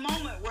had a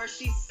moment where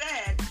she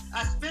said,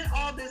 I spent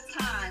all this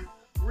time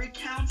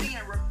recounting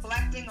and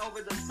reflecting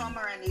over the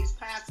summer and these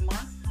past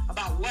months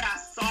about what I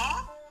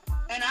saw,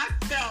 and I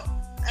felt,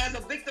 as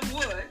a victim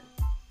would,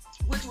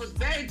 which was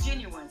very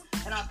genuine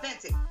and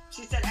authentic.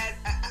 She said,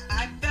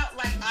 I felt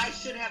like I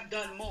should have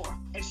done more.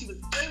 And she was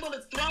able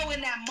to throw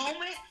in that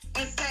moment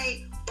and say,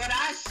 say, but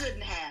I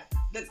shouldn't have.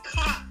 The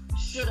cop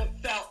should have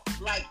felt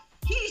like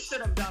he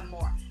should have done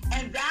more.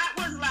 And that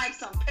was like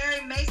some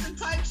Perry Mason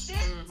type shit.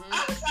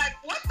 I was like,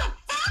 what the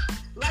fuck?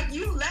 Like,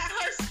 you let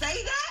her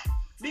say that?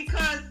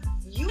 Because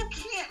you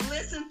can't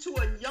listen to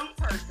a young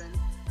person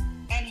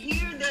and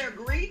hear their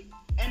grief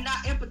and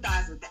not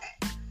empathize with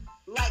that.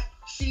 Like,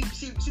 she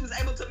was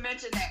able to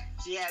mention that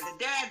she has a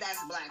dad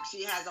that's black.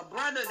 She has a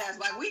brother that's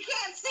black. We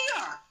can't see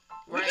her.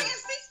 We can't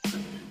see her.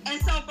 And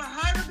so for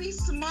her to be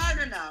smart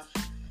enough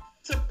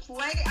to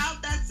play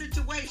out that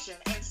situation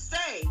and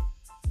say,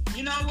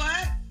 you know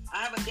what?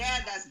 I have a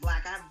dad that's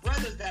black. I have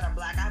brothers that are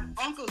black. I have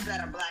uncles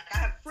that are black. I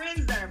have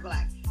friends that are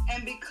black.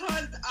 And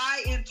because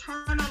I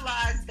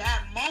internalized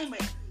that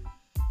moment,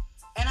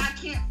 and I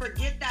can't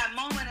forget that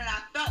moment, and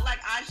I felt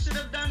like I should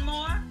have done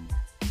more,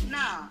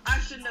 nah, I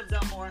shouldn't have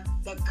done more.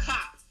 The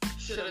cop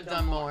should have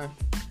done more.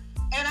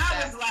 And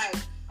I was like,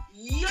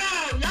 yo,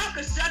 y'all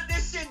can shut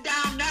this shit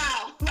down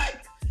now.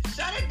 Like,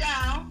 shut it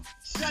down.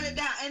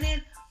 And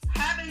then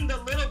having the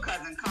little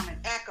cousin come and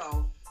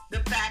echo the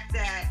fact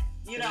that,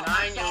 you know,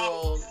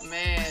 9-year-old,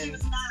 man.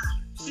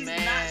 She's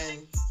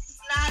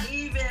not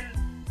even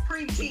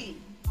preteen.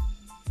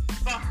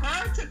 For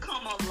her to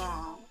come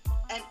along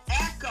and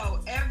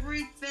echo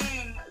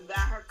everything that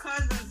her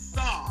cousin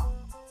saw,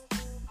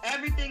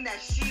 everything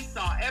that she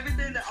saw,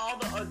 everything that all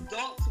the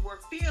adults were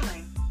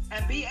feeling,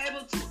 and be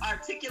able to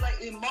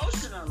articulate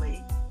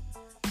emotionally,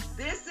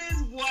 this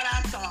is what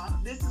I saw,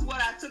 this is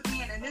what I took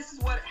in, and this is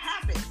what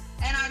happened.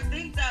 And I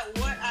think that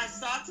what I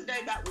saw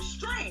today that was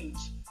strange,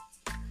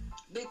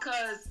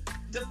 because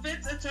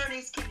defense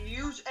attorneys can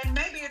use, and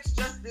maybe it's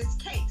just this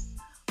case,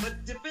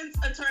 but defense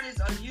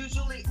attorneys are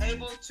usually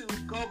able to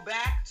go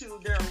back to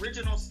their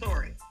original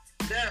story,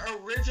 their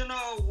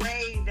original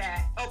way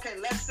that, okay,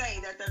 let's say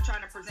that they're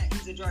trying to present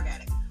he's a drug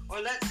addict,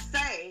 or let's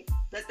say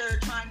that they're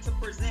trying to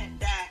present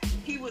that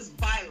he was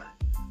violent,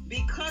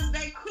 because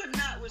they could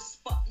not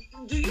respond.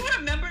 Do you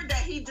remember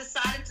that he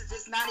decided to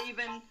just not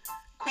even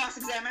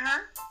cross-examine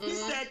her? He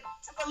said,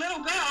 to the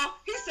little girl,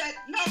 he said,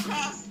 no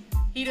cross.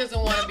 He doesn't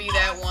want to be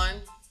that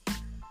one.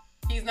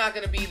 He's not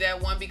going to be that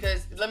one,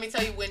 because let me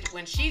tell you,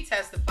 when she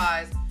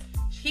testifies,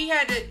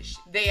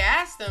 they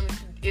asked him,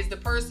 is the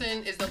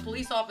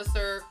police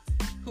officer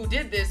who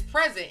did this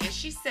present? And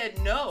she said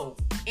no.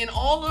 In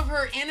all of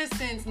her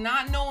innocence,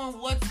 not knowing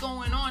what's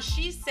going on,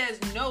 she says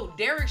no.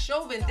 Derek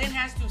Chauvin then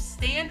has to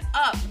stand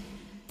up,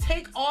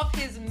 take off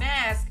his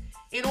mask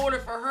in order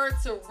for her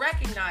to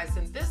recognize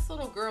him. This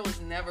little girl is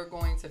never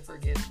going to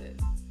forget this.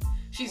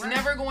 She's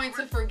never going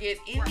to forget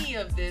any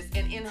of this.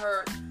 And in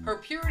her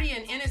purity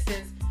and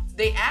innocence,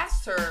 they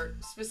asked her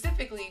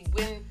specifically,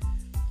 when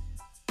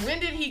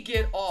did he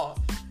get off?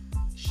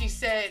 She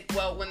said,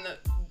 well,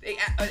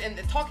 and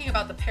talking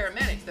about the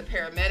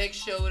paramedics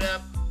showed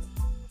up.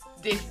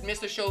 Did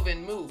Mr.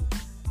 Chauvin move?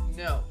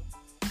 No.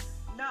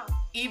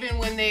 Even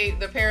when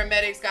the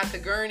paramedics got the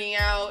gurney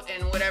out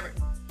and whatever,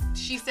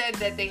 she said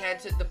that the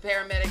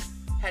paramedics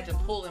had to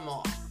pull him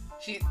off.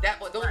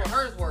 Those were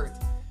her words.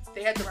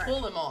 They had to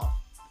pull him off.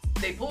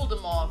 They pulled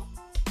him off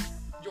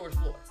George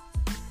Floyd.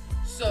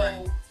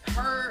 So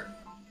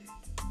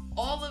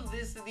all of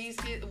these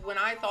kids, when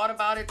I thought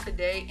about it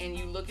today, and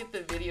you look at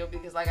the video,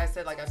 because like I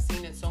said, like I've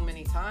seen it so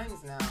many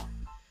times now,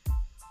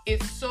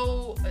 it's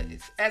so,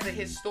 as a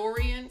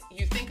historian,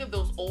 you think of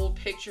those old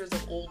pictures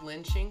of old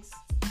lynchings,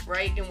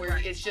 right? And where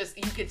it's just,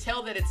 you could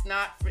tell that it's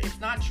not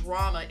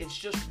drama, it's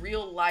just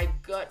real life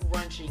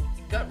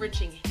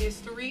gut-wrenching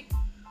history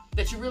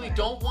that you really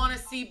don't want to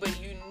see,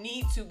 but you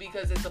need to,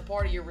 because it's a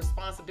part of your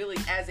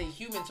responsibility as a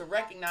human to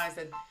recognize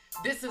that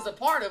this is a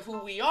part of who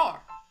we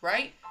are,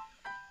 right?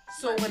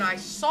 So when I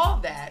saw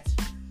that,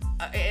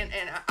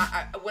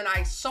 when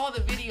I saw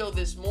the video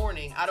this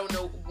morning, I don't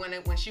know,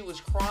 when she was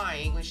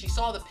crying, when she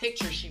saw the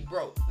picture, she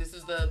broke. This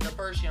is the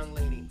first young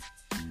lady.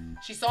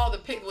 She saw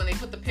when they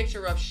put the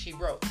picture up, she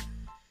broke.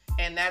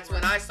 And that's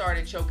when I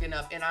started choking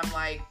up. And I'm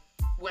like,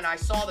 when I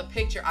saw the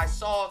picture, I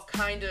saw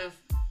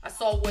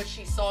what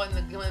she saw in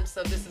the glimpse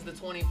of this is the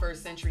 21st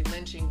century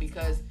lynching,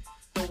 because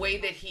the way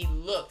that he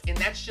looked, and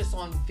that's just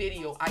on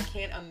video. I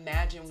can't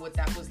imagine what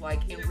that was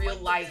like in real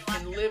life,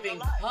 in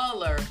living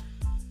color.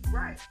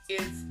 Right.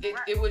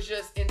 It was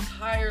just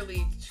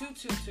entirely too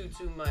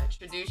much.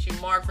 Introduce you,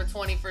 Mark, for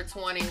 20 for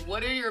 20.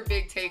 What are your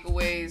big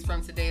takeaways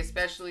from today,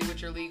 especially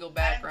with your legal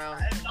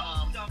background?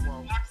 Well,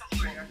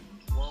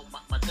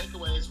 my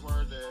takeaways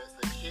were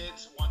the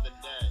kids won the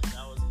day.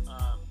 That was,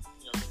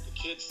 the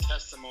kids'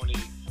 testimony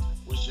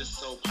was just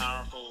so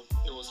powerful.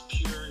 It was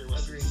pure. It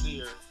was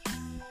sincere.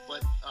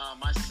 But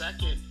my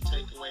second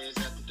takeaway is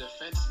that the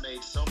defense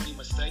made so many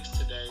mistakes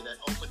today that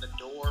opened the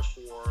door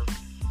for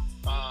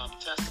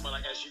testimony,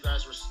 like as you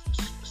guys were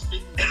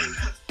speaking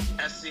to,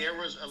 as Sierra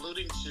was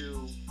alluding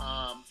to,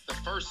 the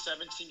first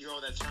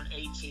 17-year-old that turned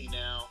 18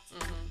 now,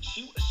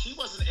 she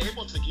wasn't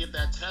able to give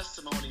that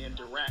testimony in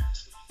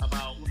direct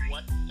about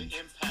what the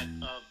impact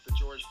of the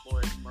George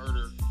Floyd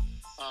murder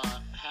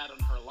had on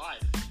her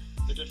life.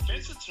 The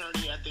defense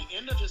attorney, at the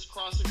end of his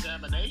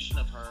cross-examination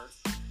of her,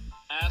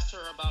 asked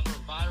her about her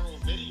viral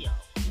video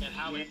and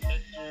how it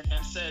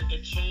and said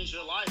it changed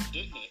your life,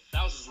 didn't it?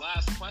 That was his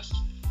last question.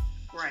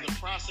 Right. So the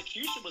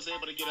prosecution was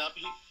able to get up.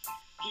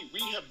 He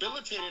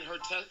rehabilitated her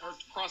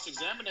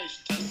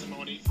cross-examination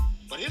testimony,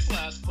 but his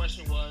last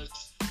question was,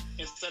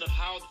 instead of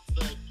how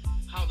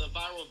the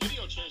viral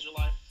video changed your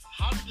life,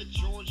 how did the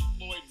George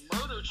Floyd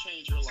murder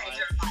change your life?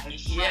 And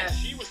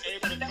she was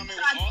able to come in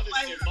with all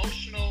this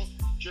emotional,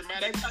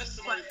 dramatic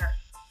testimony.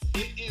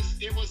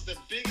 It was the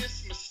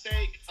biggest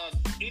mistake of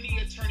any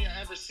attorney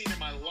I've ever seen in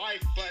my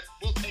life, but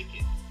we'll take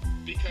it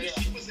because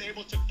she was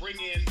able to bring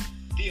in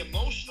the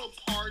emotional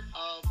part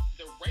of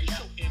the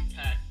racial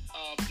impact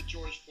of the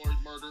George Floyd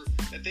murder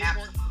that they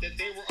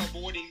were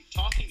avoiding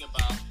talking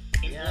about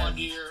in voir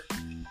dire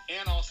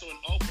and also in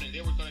opening.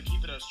 They were going to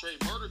keep it a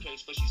straight murder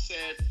case, but she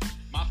said,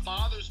 "My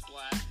father's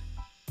black,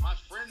 my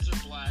friends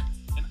are black,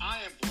 and I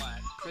am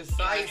black."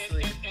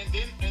 Precisely. And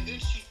then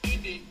she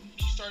ended.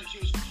 She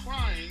was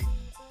crying,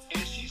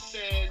 and she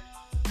said,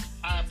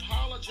 "I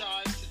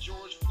apologize to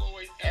George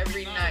Floyd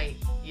every night.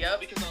 Yep.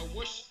 Because I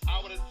wish I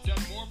would have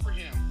done more for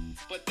him."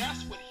 But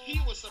that's what he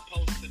was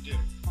supposed to do.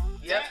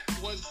 Yep.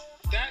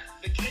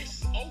 The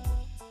case is over.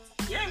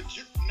 Yeah.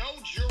 No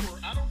juror,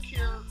 I don't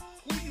care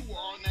who you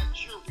are on that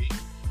jury,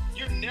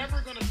 you're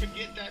never going to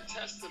forget that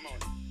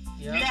testimony.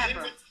 Yep.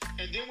 Never.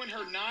 And then when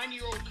her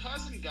 9-year-old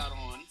cousin got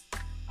on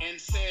and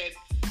said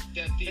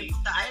that the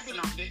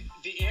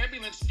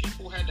ambulance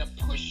people had to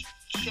push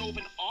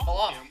Chauvin off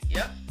of him.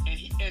 Yep.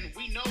 And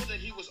we know that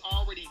he was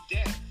already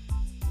dead.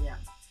 Yeah.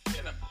 They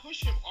had to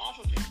push him off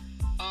of him.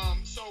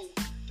 So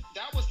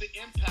that was the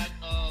impact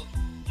of,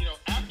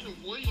 after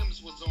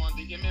Williams was on,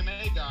 the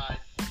MMA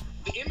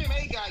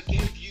guy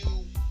gave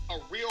you a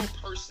real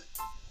person.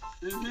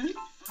 Mm-hmm.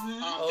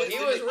 He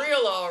was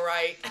real, all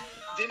right.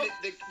 Then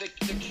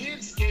the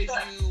kids gave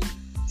you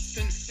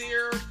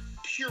sincere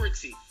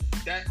purity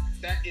that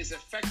is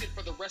effective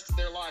for the rest of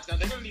their lives. Now,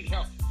 they're going to need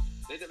help.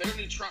 They're going to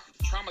need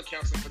trauma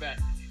counseling for that.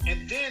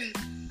 And then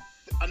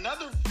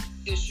another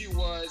issue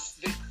was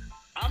that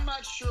I'm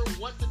not sure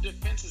what the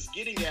defense is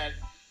getting at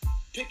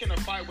picking a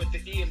fight with the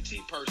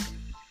EMT person.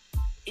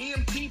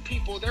 EMT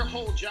people, their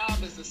whole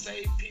job is to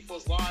save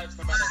people's lives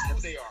no matter who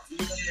they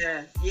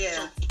are. Yeah.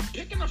 So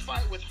picking a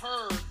fight with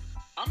her,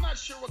 I'm not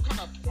sure what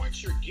kind of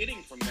points you're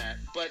getting from that,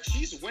 but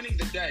she's winning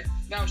the day.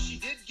 Now she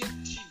did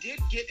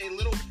get a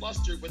little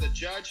flustered where the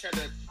judge had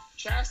to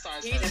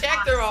chastise her. He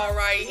checked her all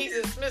right. He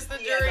dismissed the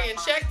jury and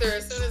checked her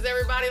as soon as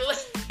everybody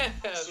left.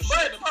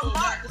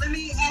 But let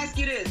me ask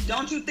you this: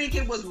 don't you think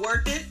it was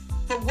worth it?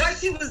 For what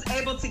she was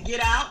able to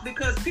get out,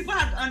 because people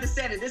have to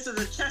understand that this is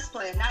a chess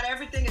play. Not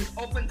everything is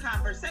open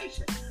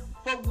conversation.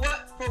 For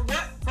what,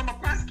 from a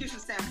prosecution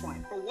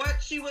standpoint, for what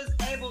she was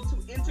able to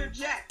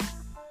interject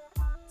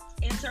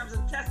in terms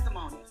of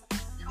testimony,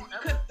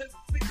 because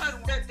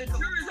the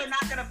jurors are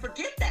not going to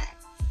forget that.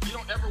 You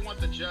don't ever want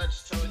the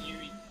judge telling you,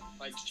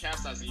 like,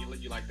 chastising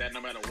you like that,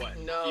 no matter what.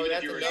 No, even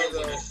that's if you're a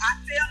no-go. I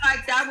feel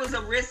like that was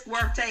a risk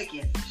worth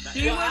taking.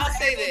 I'll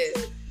say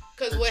this.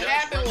 Because what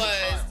happened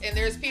was, trial. and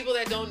there's people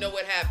that don't know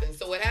what happened.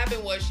 So what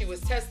happened was she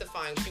was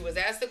testifying. She was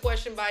asked a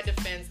question by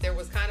defense. There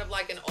was kind of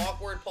like an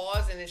awkward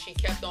pause, and then she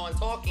kept on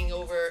talking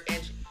over,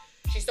 and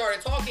she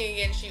started talking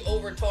again. She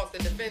overtalked the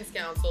defense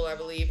counsel, I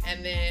believe,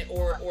 and then,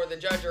 or the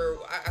judge, or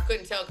I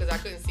couldn't tell because I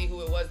couldn't see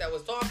who it was that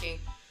was talking.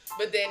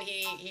 But then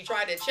he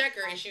tried to check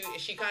her, and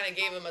she kind of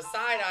gave him a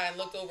side eye and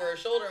looked over her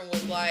shoulder and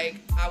was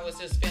like, "I was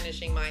just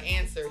finishing my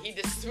answer." He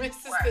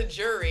dismisses the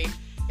jury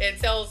and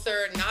tells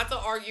her not to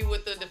argue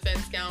with the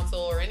defense counsel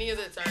or any of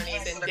the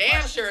attorneys, and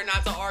damn sure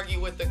not to argue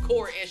with the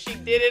court. And she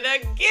did it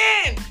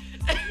again.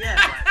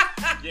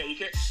 Yeah, you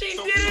can't. She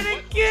did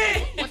it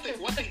again.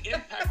 What the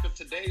impact of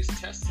today's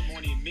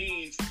testimony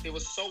means, it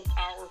was so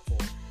powerful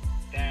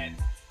that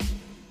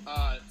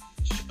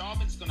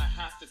Chauvin's going to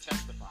have to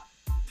testify.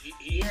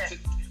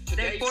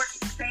 They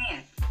forced to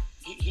stand.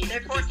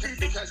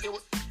 Because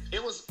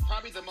it was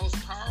probably the most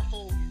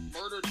powerful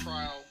murder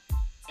trial,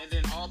 and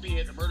then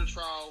albeit a murder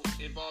trial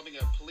involving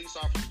a police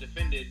officer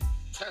defended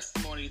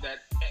testimony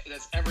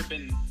that's ever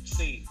been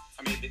seen.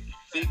 I mean,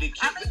 the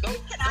can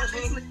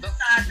obviously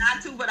decide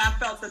not to, but I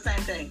felt the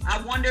same thing.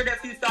 I wondered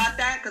if you thought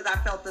that, because I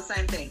felt the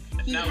same thing.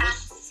 He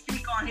has to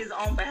speak on his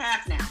own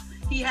behalf now.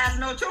 He has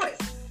no choice.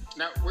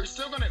 Now we're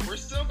still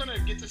gonna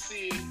get to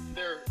see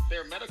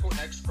their medical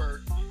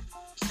expert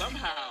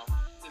somehow,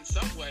 in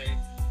some way,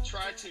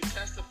 try to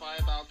testify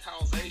about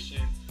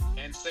causation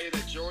and say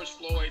that George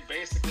Floyd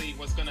basically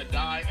was gonna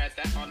die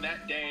on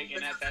that day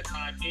and at that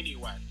time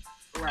anyway.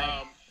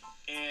 Right.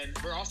 And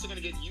we're also going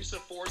to get use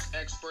of force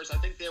experts. I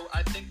think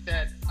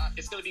that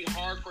it's going to be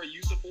hard for a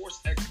use of force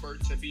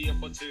expert to be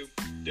able to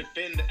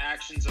defend the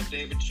actions of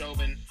David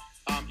Chauvin,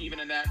 even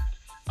in that.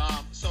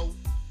 So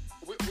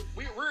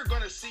we're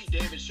going to see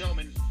David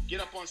Chauvin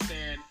get up on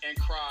stand and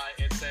cry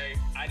and say,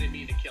 "I didn't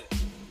mean to kill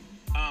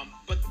him."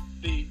 But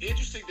the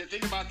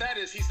thing about that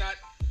is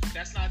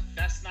that's not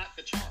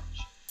the charge.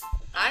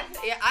 I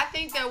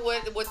think that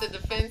what the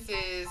defense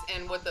is,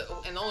 and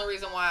the only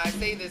reason why I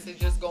say this is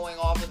just going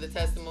off of the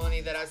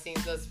testimony that I've seen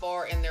thus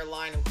far in their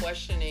line of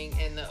questioning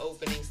in the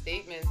opening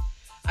statements.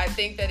 I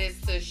think that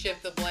it's to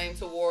shift the blame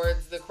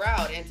towards the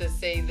crowd and to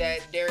say that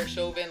Derek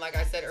Chauvin, like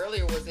I said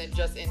earlier, wasn't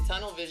just in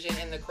tunnel vision,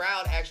 and the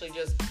crowd actually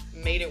just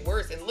made it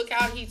worse. And look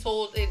how he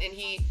told and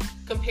he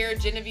compared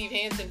Genevieve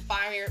Hanson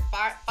fighting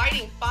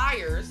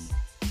fires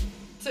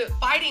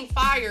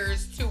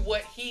to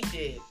what he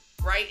did,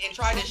 right? And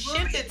tried to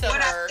shift it to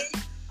her.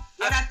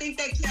 What I think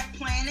they kept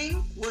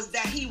planning was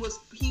that he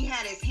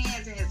had his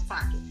hands in his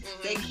pocket.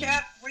 Mm-hmm. They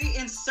kept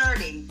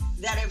reinserting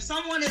that if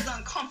someone is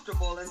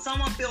uncomfortable and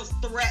someone feels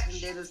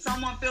threatened and if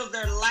someone feels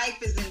their life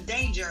is in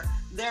danger,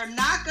 they're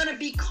not going to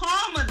be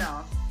calm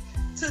enough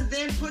to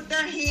then put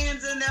their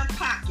hands in their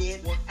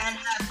pocket and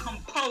have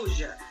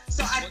composure.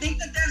 So I think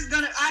that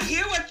I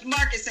hear what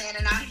Mark is saying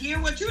and I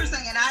hear what you're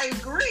saying and I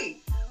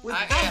agree with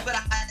both, but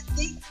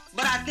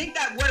I think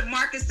that what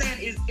Mark is saying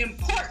is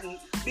important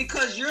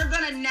because you're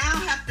going to now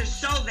have to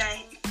show that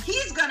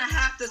he's going to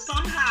have to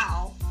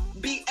somehow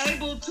be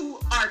able to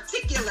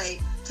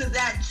articulate to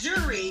that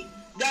jury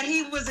that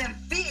he was in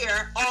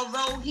fear,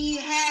 although he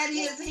had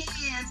his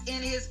hands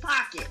in his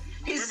pocket.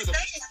 His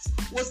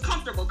stance was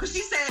comfortable because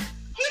she said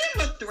he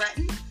didn't look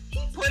threatened. He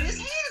put his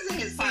hands in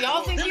his pocket. So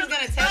y'all think he's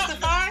going to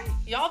testify?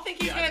 Y'all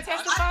think he's going to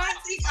testify? I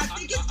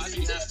think it's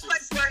getting to the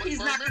place where he's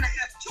not going to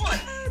have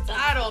choice.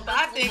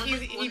 I think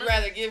he'd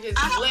rather give his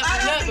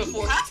left nut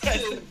before he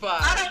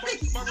testifies. I don't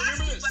think he has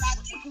to, but I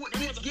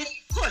think it's getting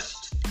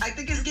pushed. I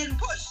think it's getting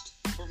pushed.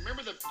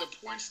 Remember the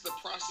points the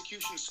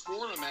prosecution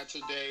scored on that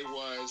today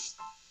was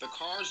the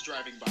cars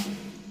driving by.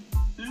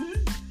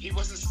 Mm-hmm. He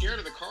wasn't scared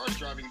of the cars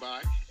driving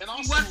by, and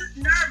also he wasn't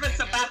nervous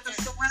about the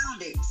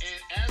surroundings.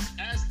 And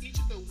as each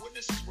of the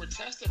witnesses were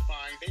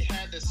testifying, they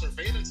had the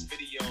surveillance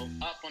video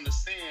up on the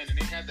stand, and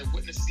they had the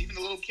witnesses, even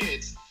the little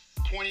kids,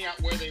 pointing out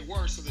where they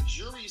were. So the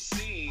jury's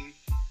seeing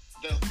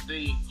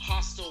the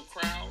hostile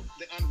crowd,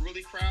 the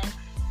unruly crowd.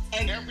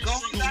 And every going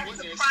single back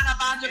witness, to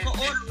chronological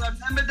order,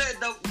 remember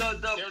the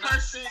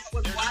person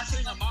was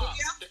watching a mob.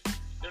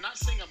 They're not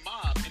seeing a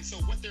mob, and so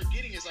what they're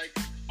getting is like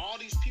all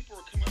these people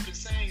are coming up and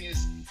saying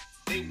is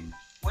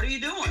what are you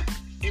doing?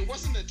 It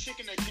wasn't the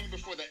chicken that came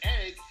before the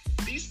egg.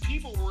 These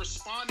people were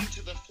responding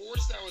to the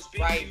force that was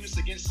being used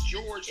against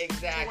George.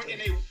 Exactly.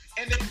 And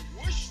they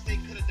wish they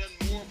could have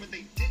done more, but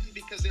they didn't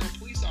because they were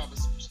police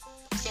officers.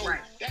 So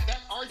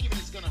that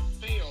argument is going to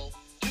fail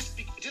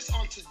just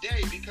on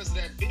today because of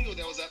that video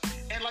that was up.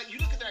 And like you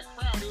look at that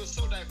crowd, it was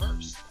so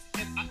diverse.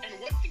 And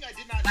one thing I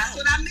did not know. That's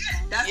what I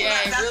meant.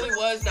 It really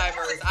was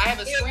diverse. I have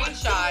a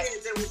screenshot.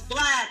 It was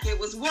black. It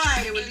was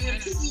white. It was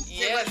EMT.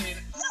 Yes.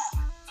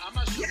 I'm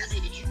not sure.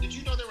 Did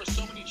you know there were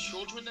so many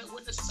children that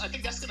witnessed? I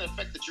think that's going to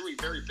affect the jury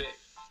very big.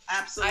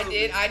 Absolutely. I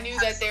did. I knew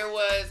that there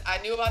was. I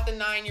knew about the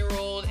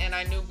 9-year-old, and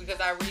I knew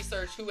because I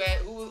researched who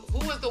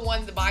was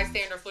the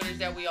bystander footage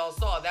that we all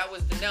saw. That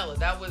was Danella.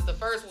 That was the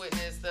first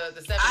witness. The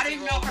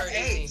 17-year-old turned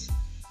 18.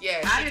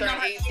 Yeah, she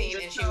turned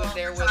 18, and she was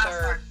there with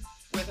her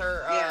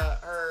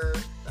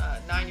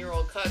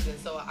 9-year-old cousin.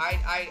 So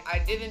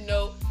I didn't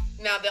know.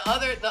 Now the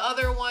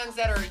other ones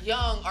that are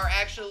young are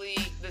actually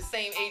the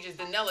same age as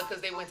Danella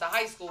because they went to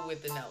high school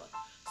with Danella.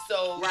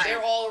 So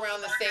they're all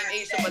around the same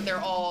age, but they're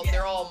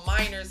all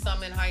minors.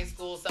 Some in high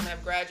school, some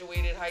have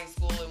graduated high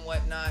school and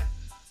whatnot.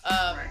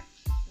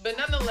 But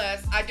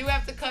nonetheless, I do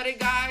have to cut it,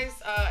 guys,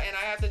 and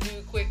I have to do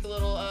a quick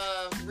little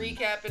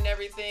recap and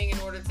everything in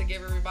order to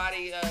give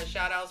everybody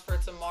shout outs for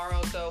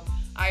tomorrow. So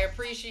I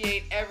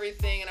appreciate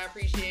everything, and I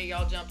appreciate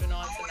y'all jumping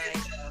on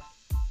tonight.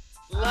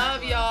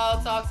 Love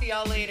y'all. Talk to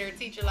y'all later.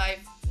 Teacher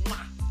life.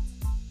 Mwah.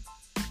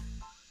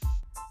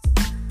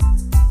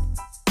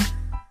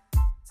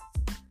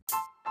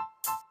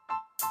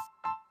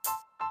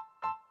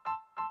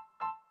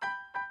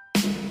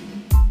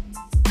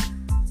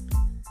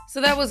 So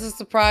that was a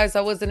surprise.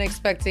 I wasn't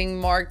expecting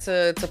Mark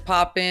to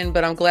pop in,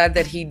 but I'm glad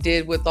that he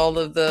did with all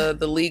of the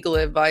legal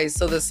advice.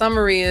 So the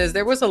summary is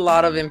there was a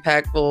lot of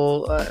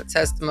impactful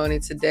testimony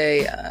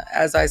today.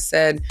 As I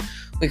said,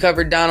 we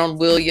covered Donald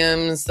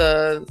Williams,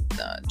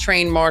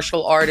 trained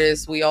martial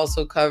artist. We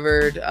also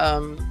covered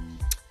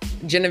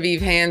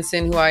Genevieve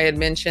Hanson, who I had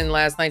mentioned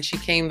last night. She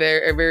came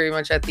very, very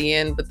much at the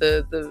end, but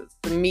the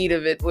meat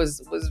of it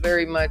was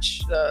very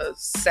much,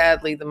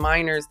 sadly, the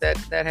minors that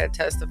had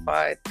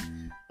testified.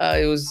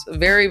 It was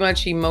very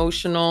much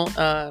emotional.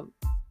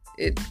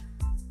 It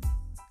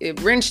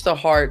wrenched the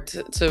heart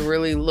to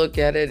really look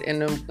at it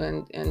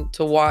and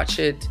to watch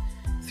it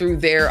through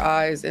their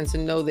eyes and to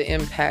know the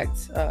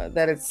impact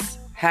that it's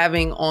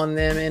having on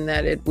them and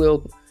that it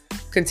will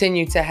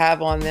continue to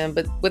have on them.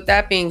 But with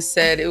that being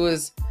said, it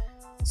was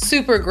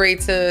super great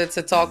to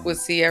talk with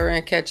Sierra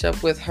and catch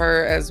up with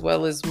her as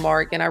well as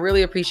Mark. And I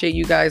really appreciate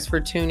you guys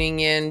for tuning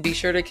in. Be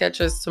sure to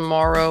catch us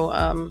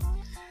tomorrow.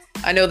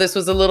 I know this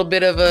was a little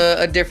bit of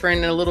a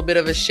different, a little bit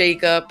of a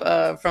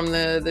shakeup from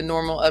the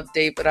normal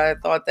update, but I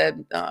thought that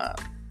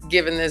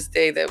given this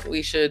day that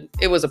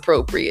it was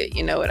appropriate.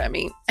 You know what I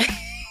mean?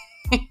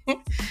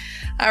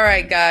 All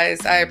right,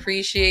 guys, I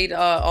appreciate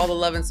all the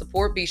love and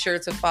support. Be sure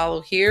to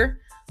follow here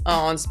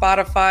on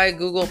Spotify,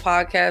 Google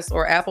Podcasts,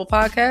 or Apple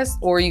Podcasts,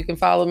 or you can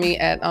follow me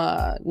at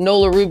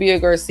Nola Rubio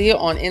Garcia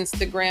on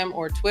Instagram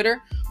or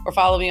Twitter, or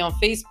follow me on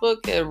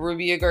Facebook at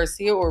Rubia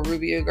Garcia or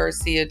Rubia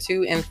Garcia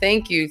 2. And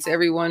thank you to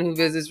everyone who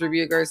visits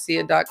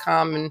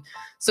RubiaGarcia.com and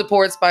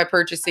supports by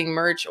purchasing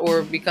merch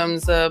or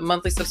becomes a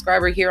monthly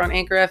subscriber here on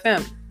Anchor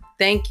FM.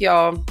 Thank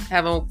y'all.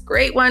 Have a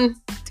great one.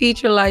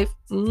 Teach your life.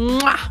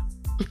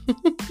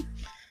 Mwah.